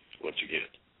 once again.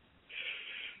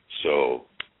 So,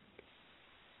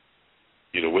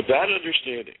 with that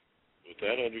understanding,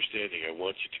 I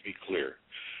want you to be clear.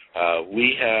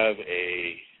 We have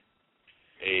a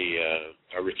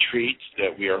retreat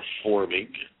that we are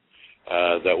forming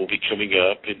that will be coming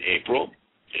up in April.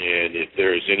 And if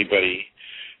there is anybody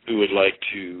who would like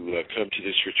to come to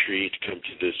this retreat, come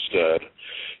to this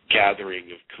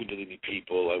gathering of Kundalini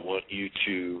people, I want you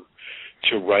to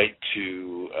write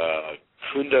to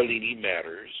Kundalini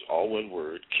Matters, all one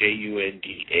word, KUNDALINIMATTERS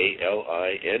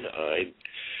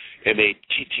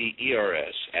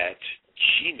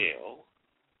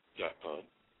 @gmail.com.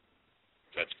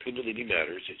 That's Kundalini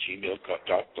Matters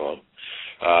 @gmail.com.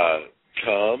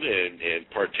 Come and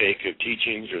partake of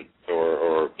teachings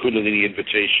or Kundalini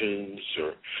invitations.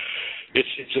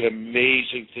 It's an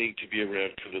amazing thing to be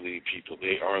around Kundalini people.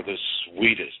 They are the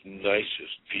sweetest,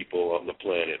 nicest people on the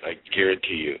planet, I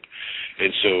guarantee you.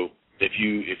 And so if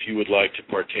you would like to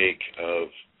partake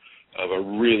of a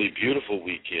really beautiful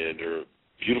weekend or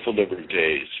beautiful number of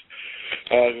days,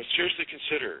 seriously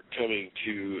consider coming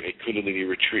to a Kundalini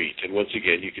retreat. And once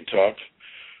again, you can talk.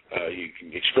 You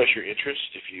can express your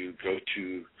interest if you go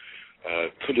to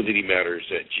Kundalini Matters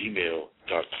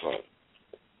 @gmail.com.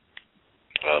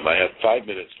 I have 5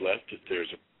 minutes left. If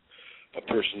there's a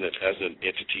person that has an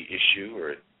entity issue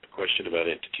or a question about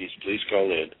entities, please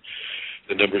call in.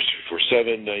 The number is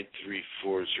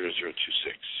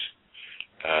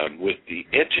 347-934-0026. With the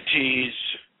entities,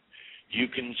 you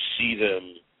can see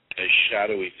them as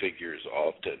shadowy figures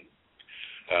often.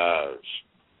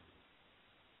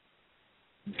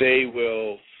 They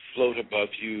will float above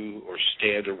you or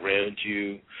stand around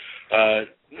you.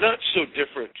 Not so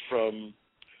different from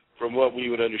what we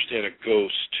would understand a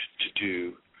ghost to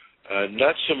do.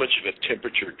 Not so much of a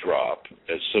temperature drop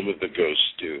as some of the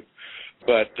ghosts do,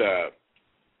 but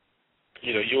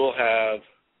you'll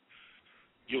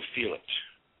feel it.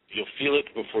 You'll feel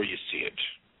it before you see it,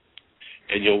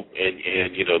 and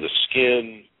the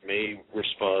skin may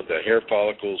respond. The hair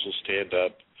follicles will stand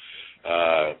up,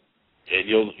 and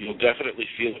you'll definitely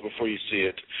feel it before you see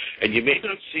it, and you may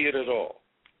not see it at all,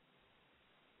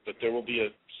 but there will be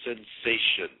a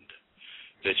sensation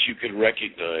that you can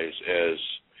recognize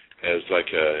as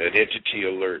like an entity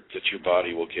alert that your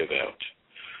body will give out.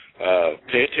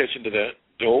 Pay attention to that.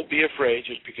 Don't be afraid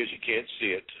just because you can't see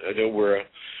it. I know we're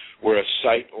a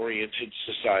sight-oriented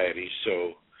society,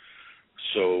 so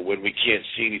when we can't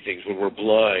see anything, when we're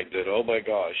blind, then oh my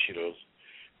gosh,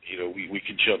 we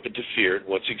can jump into fear. And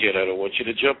once again, I don't want you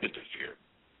to jump into fear.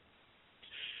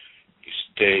 You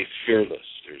stay fearless.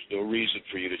 There's no reason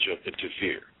for you to jump into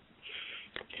fear.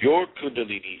 Your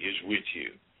Kundalini is with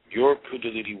you. Your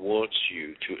Kundalini wants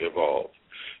you to evolve.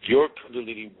 Your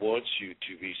Kundalini wants you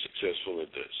to be successful in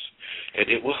this, and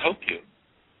it will help you.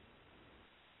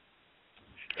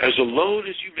 As alone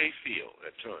as you may feel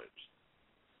at times,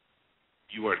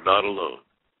 you are not alone.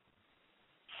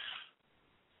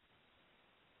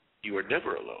 You are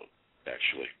never alone,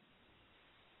 actually.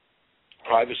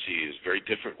 Privacy is very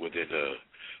different within a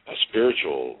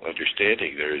spiritual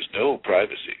understanding. There is no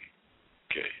privacy.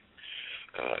 Okay.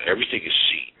 Everything is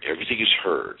seen. Everything is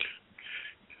heard.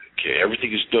 Okay.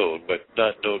 Everything is known, but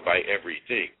not known by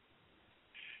everything.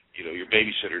 Your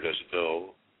babysitter doesn't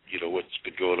know, what's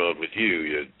been going on with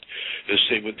you. The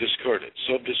same with discarnates.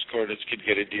 Some discarnates can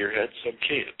get into your head, some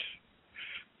can't.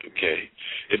 Okay.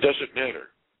 It doesn't matter.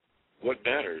 What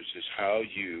matters is how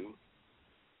you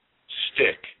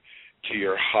stick to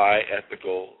your high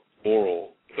ethical,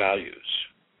 moral values.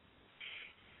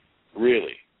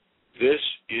 Really. This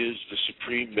is the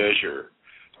supreme measure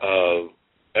of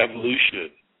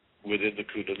evolution within the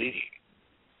Kundalini.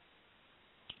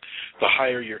 The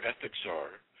higher your ethics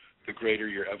are, the greater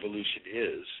your evolution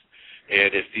is.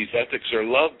 And if these ethics are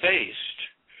love-based,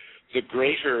 the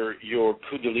greater your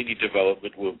Kundalini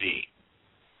development will be.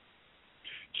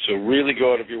 So really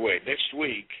go out of your way. Next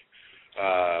week,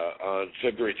 on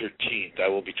February 13th, I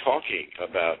will be talking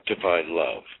about divine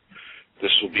love.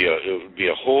 It will be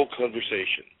a whole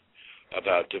conversation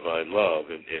about divine love,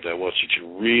 and I want you to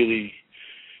really,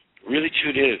 really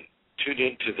tune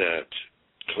into that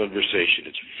conversation.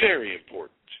 It's very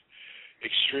important,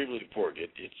 extremely important.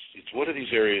 It's one of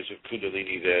these areas of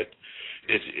Kundalini that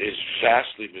is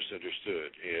vastly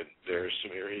misunderstood, and there are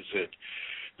some areas that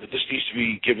this needs to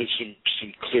be given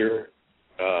some clear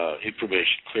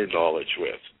information, clear knowledge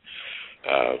with.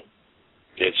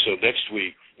 And so next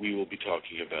week we will be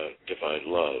talking about divine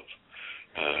love.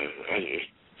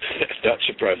 Not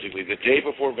surprisingly, the day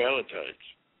before Valentine's.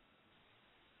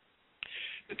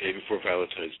 The day before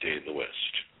Valentine's Day in the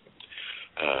West.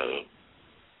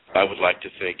 I would like to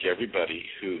thank everybody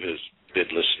who has been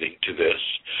listening to this.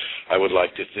 I would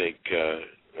like to thank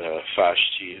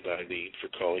Fashti and Eileen for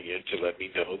calling in to let me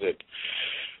know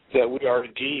that we are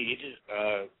indeed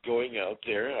going out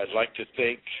there. I'd like to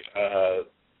thank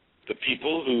the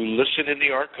people who listen in the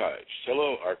archives.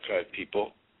 Hello, archive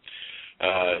people.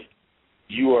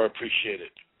 You are appreciated,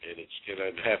 and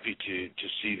I'm happy to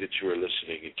see that you are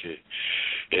listening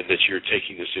and that you're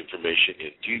taking this information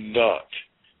in. Do not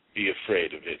be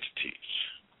afraid of entities.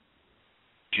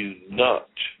 Do not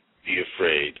be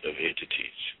afraid of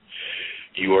entities.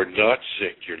 You are not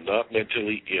sick. You're not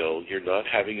mentally ill. You're not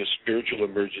having a spiritual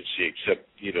emergency except,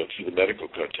 through the medical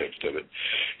context of it.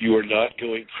 You are not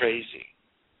going crazy.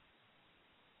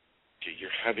 Okay,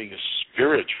 you're having a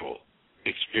spiritual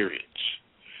experience.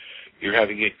 You're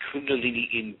having a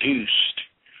Kundalini-induced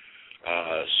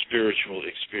spiritual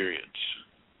experience.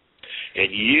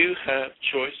 And you have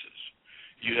choices.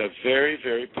 You have very,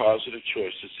 very positive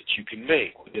choices that you can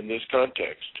make within this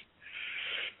context.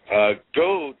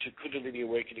 Go to Kundalini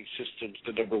Awakening Systems,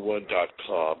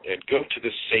 #1.com, and go to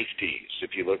the safeties.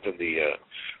 If you look on the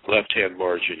left-hand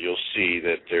margin, you'll see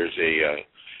that there's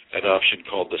an option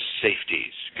called the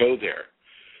safeties. Go there.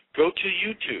 Go to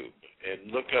YouTube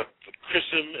and look up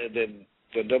Chrism and then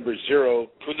the number 0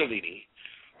 Kundalini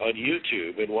on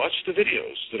YouTube and watch the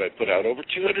videos that I put out, over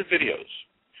 200 videos.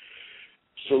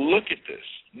 So look at this,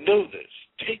 know this,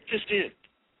 take this in.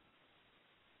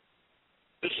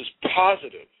 This is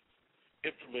positive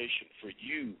information for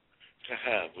you to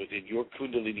have within your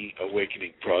Kundalini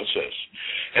awakening process.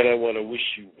 And I want to wish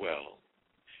you well.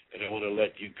 And I want to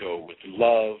let you go with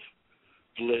love,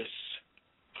 bliss,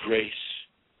 grace,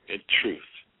 and truth.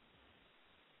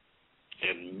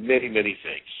 And many, many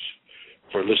thanks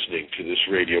for listening to this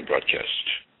radio broadcast.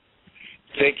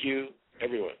 Thank you,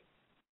 everyone.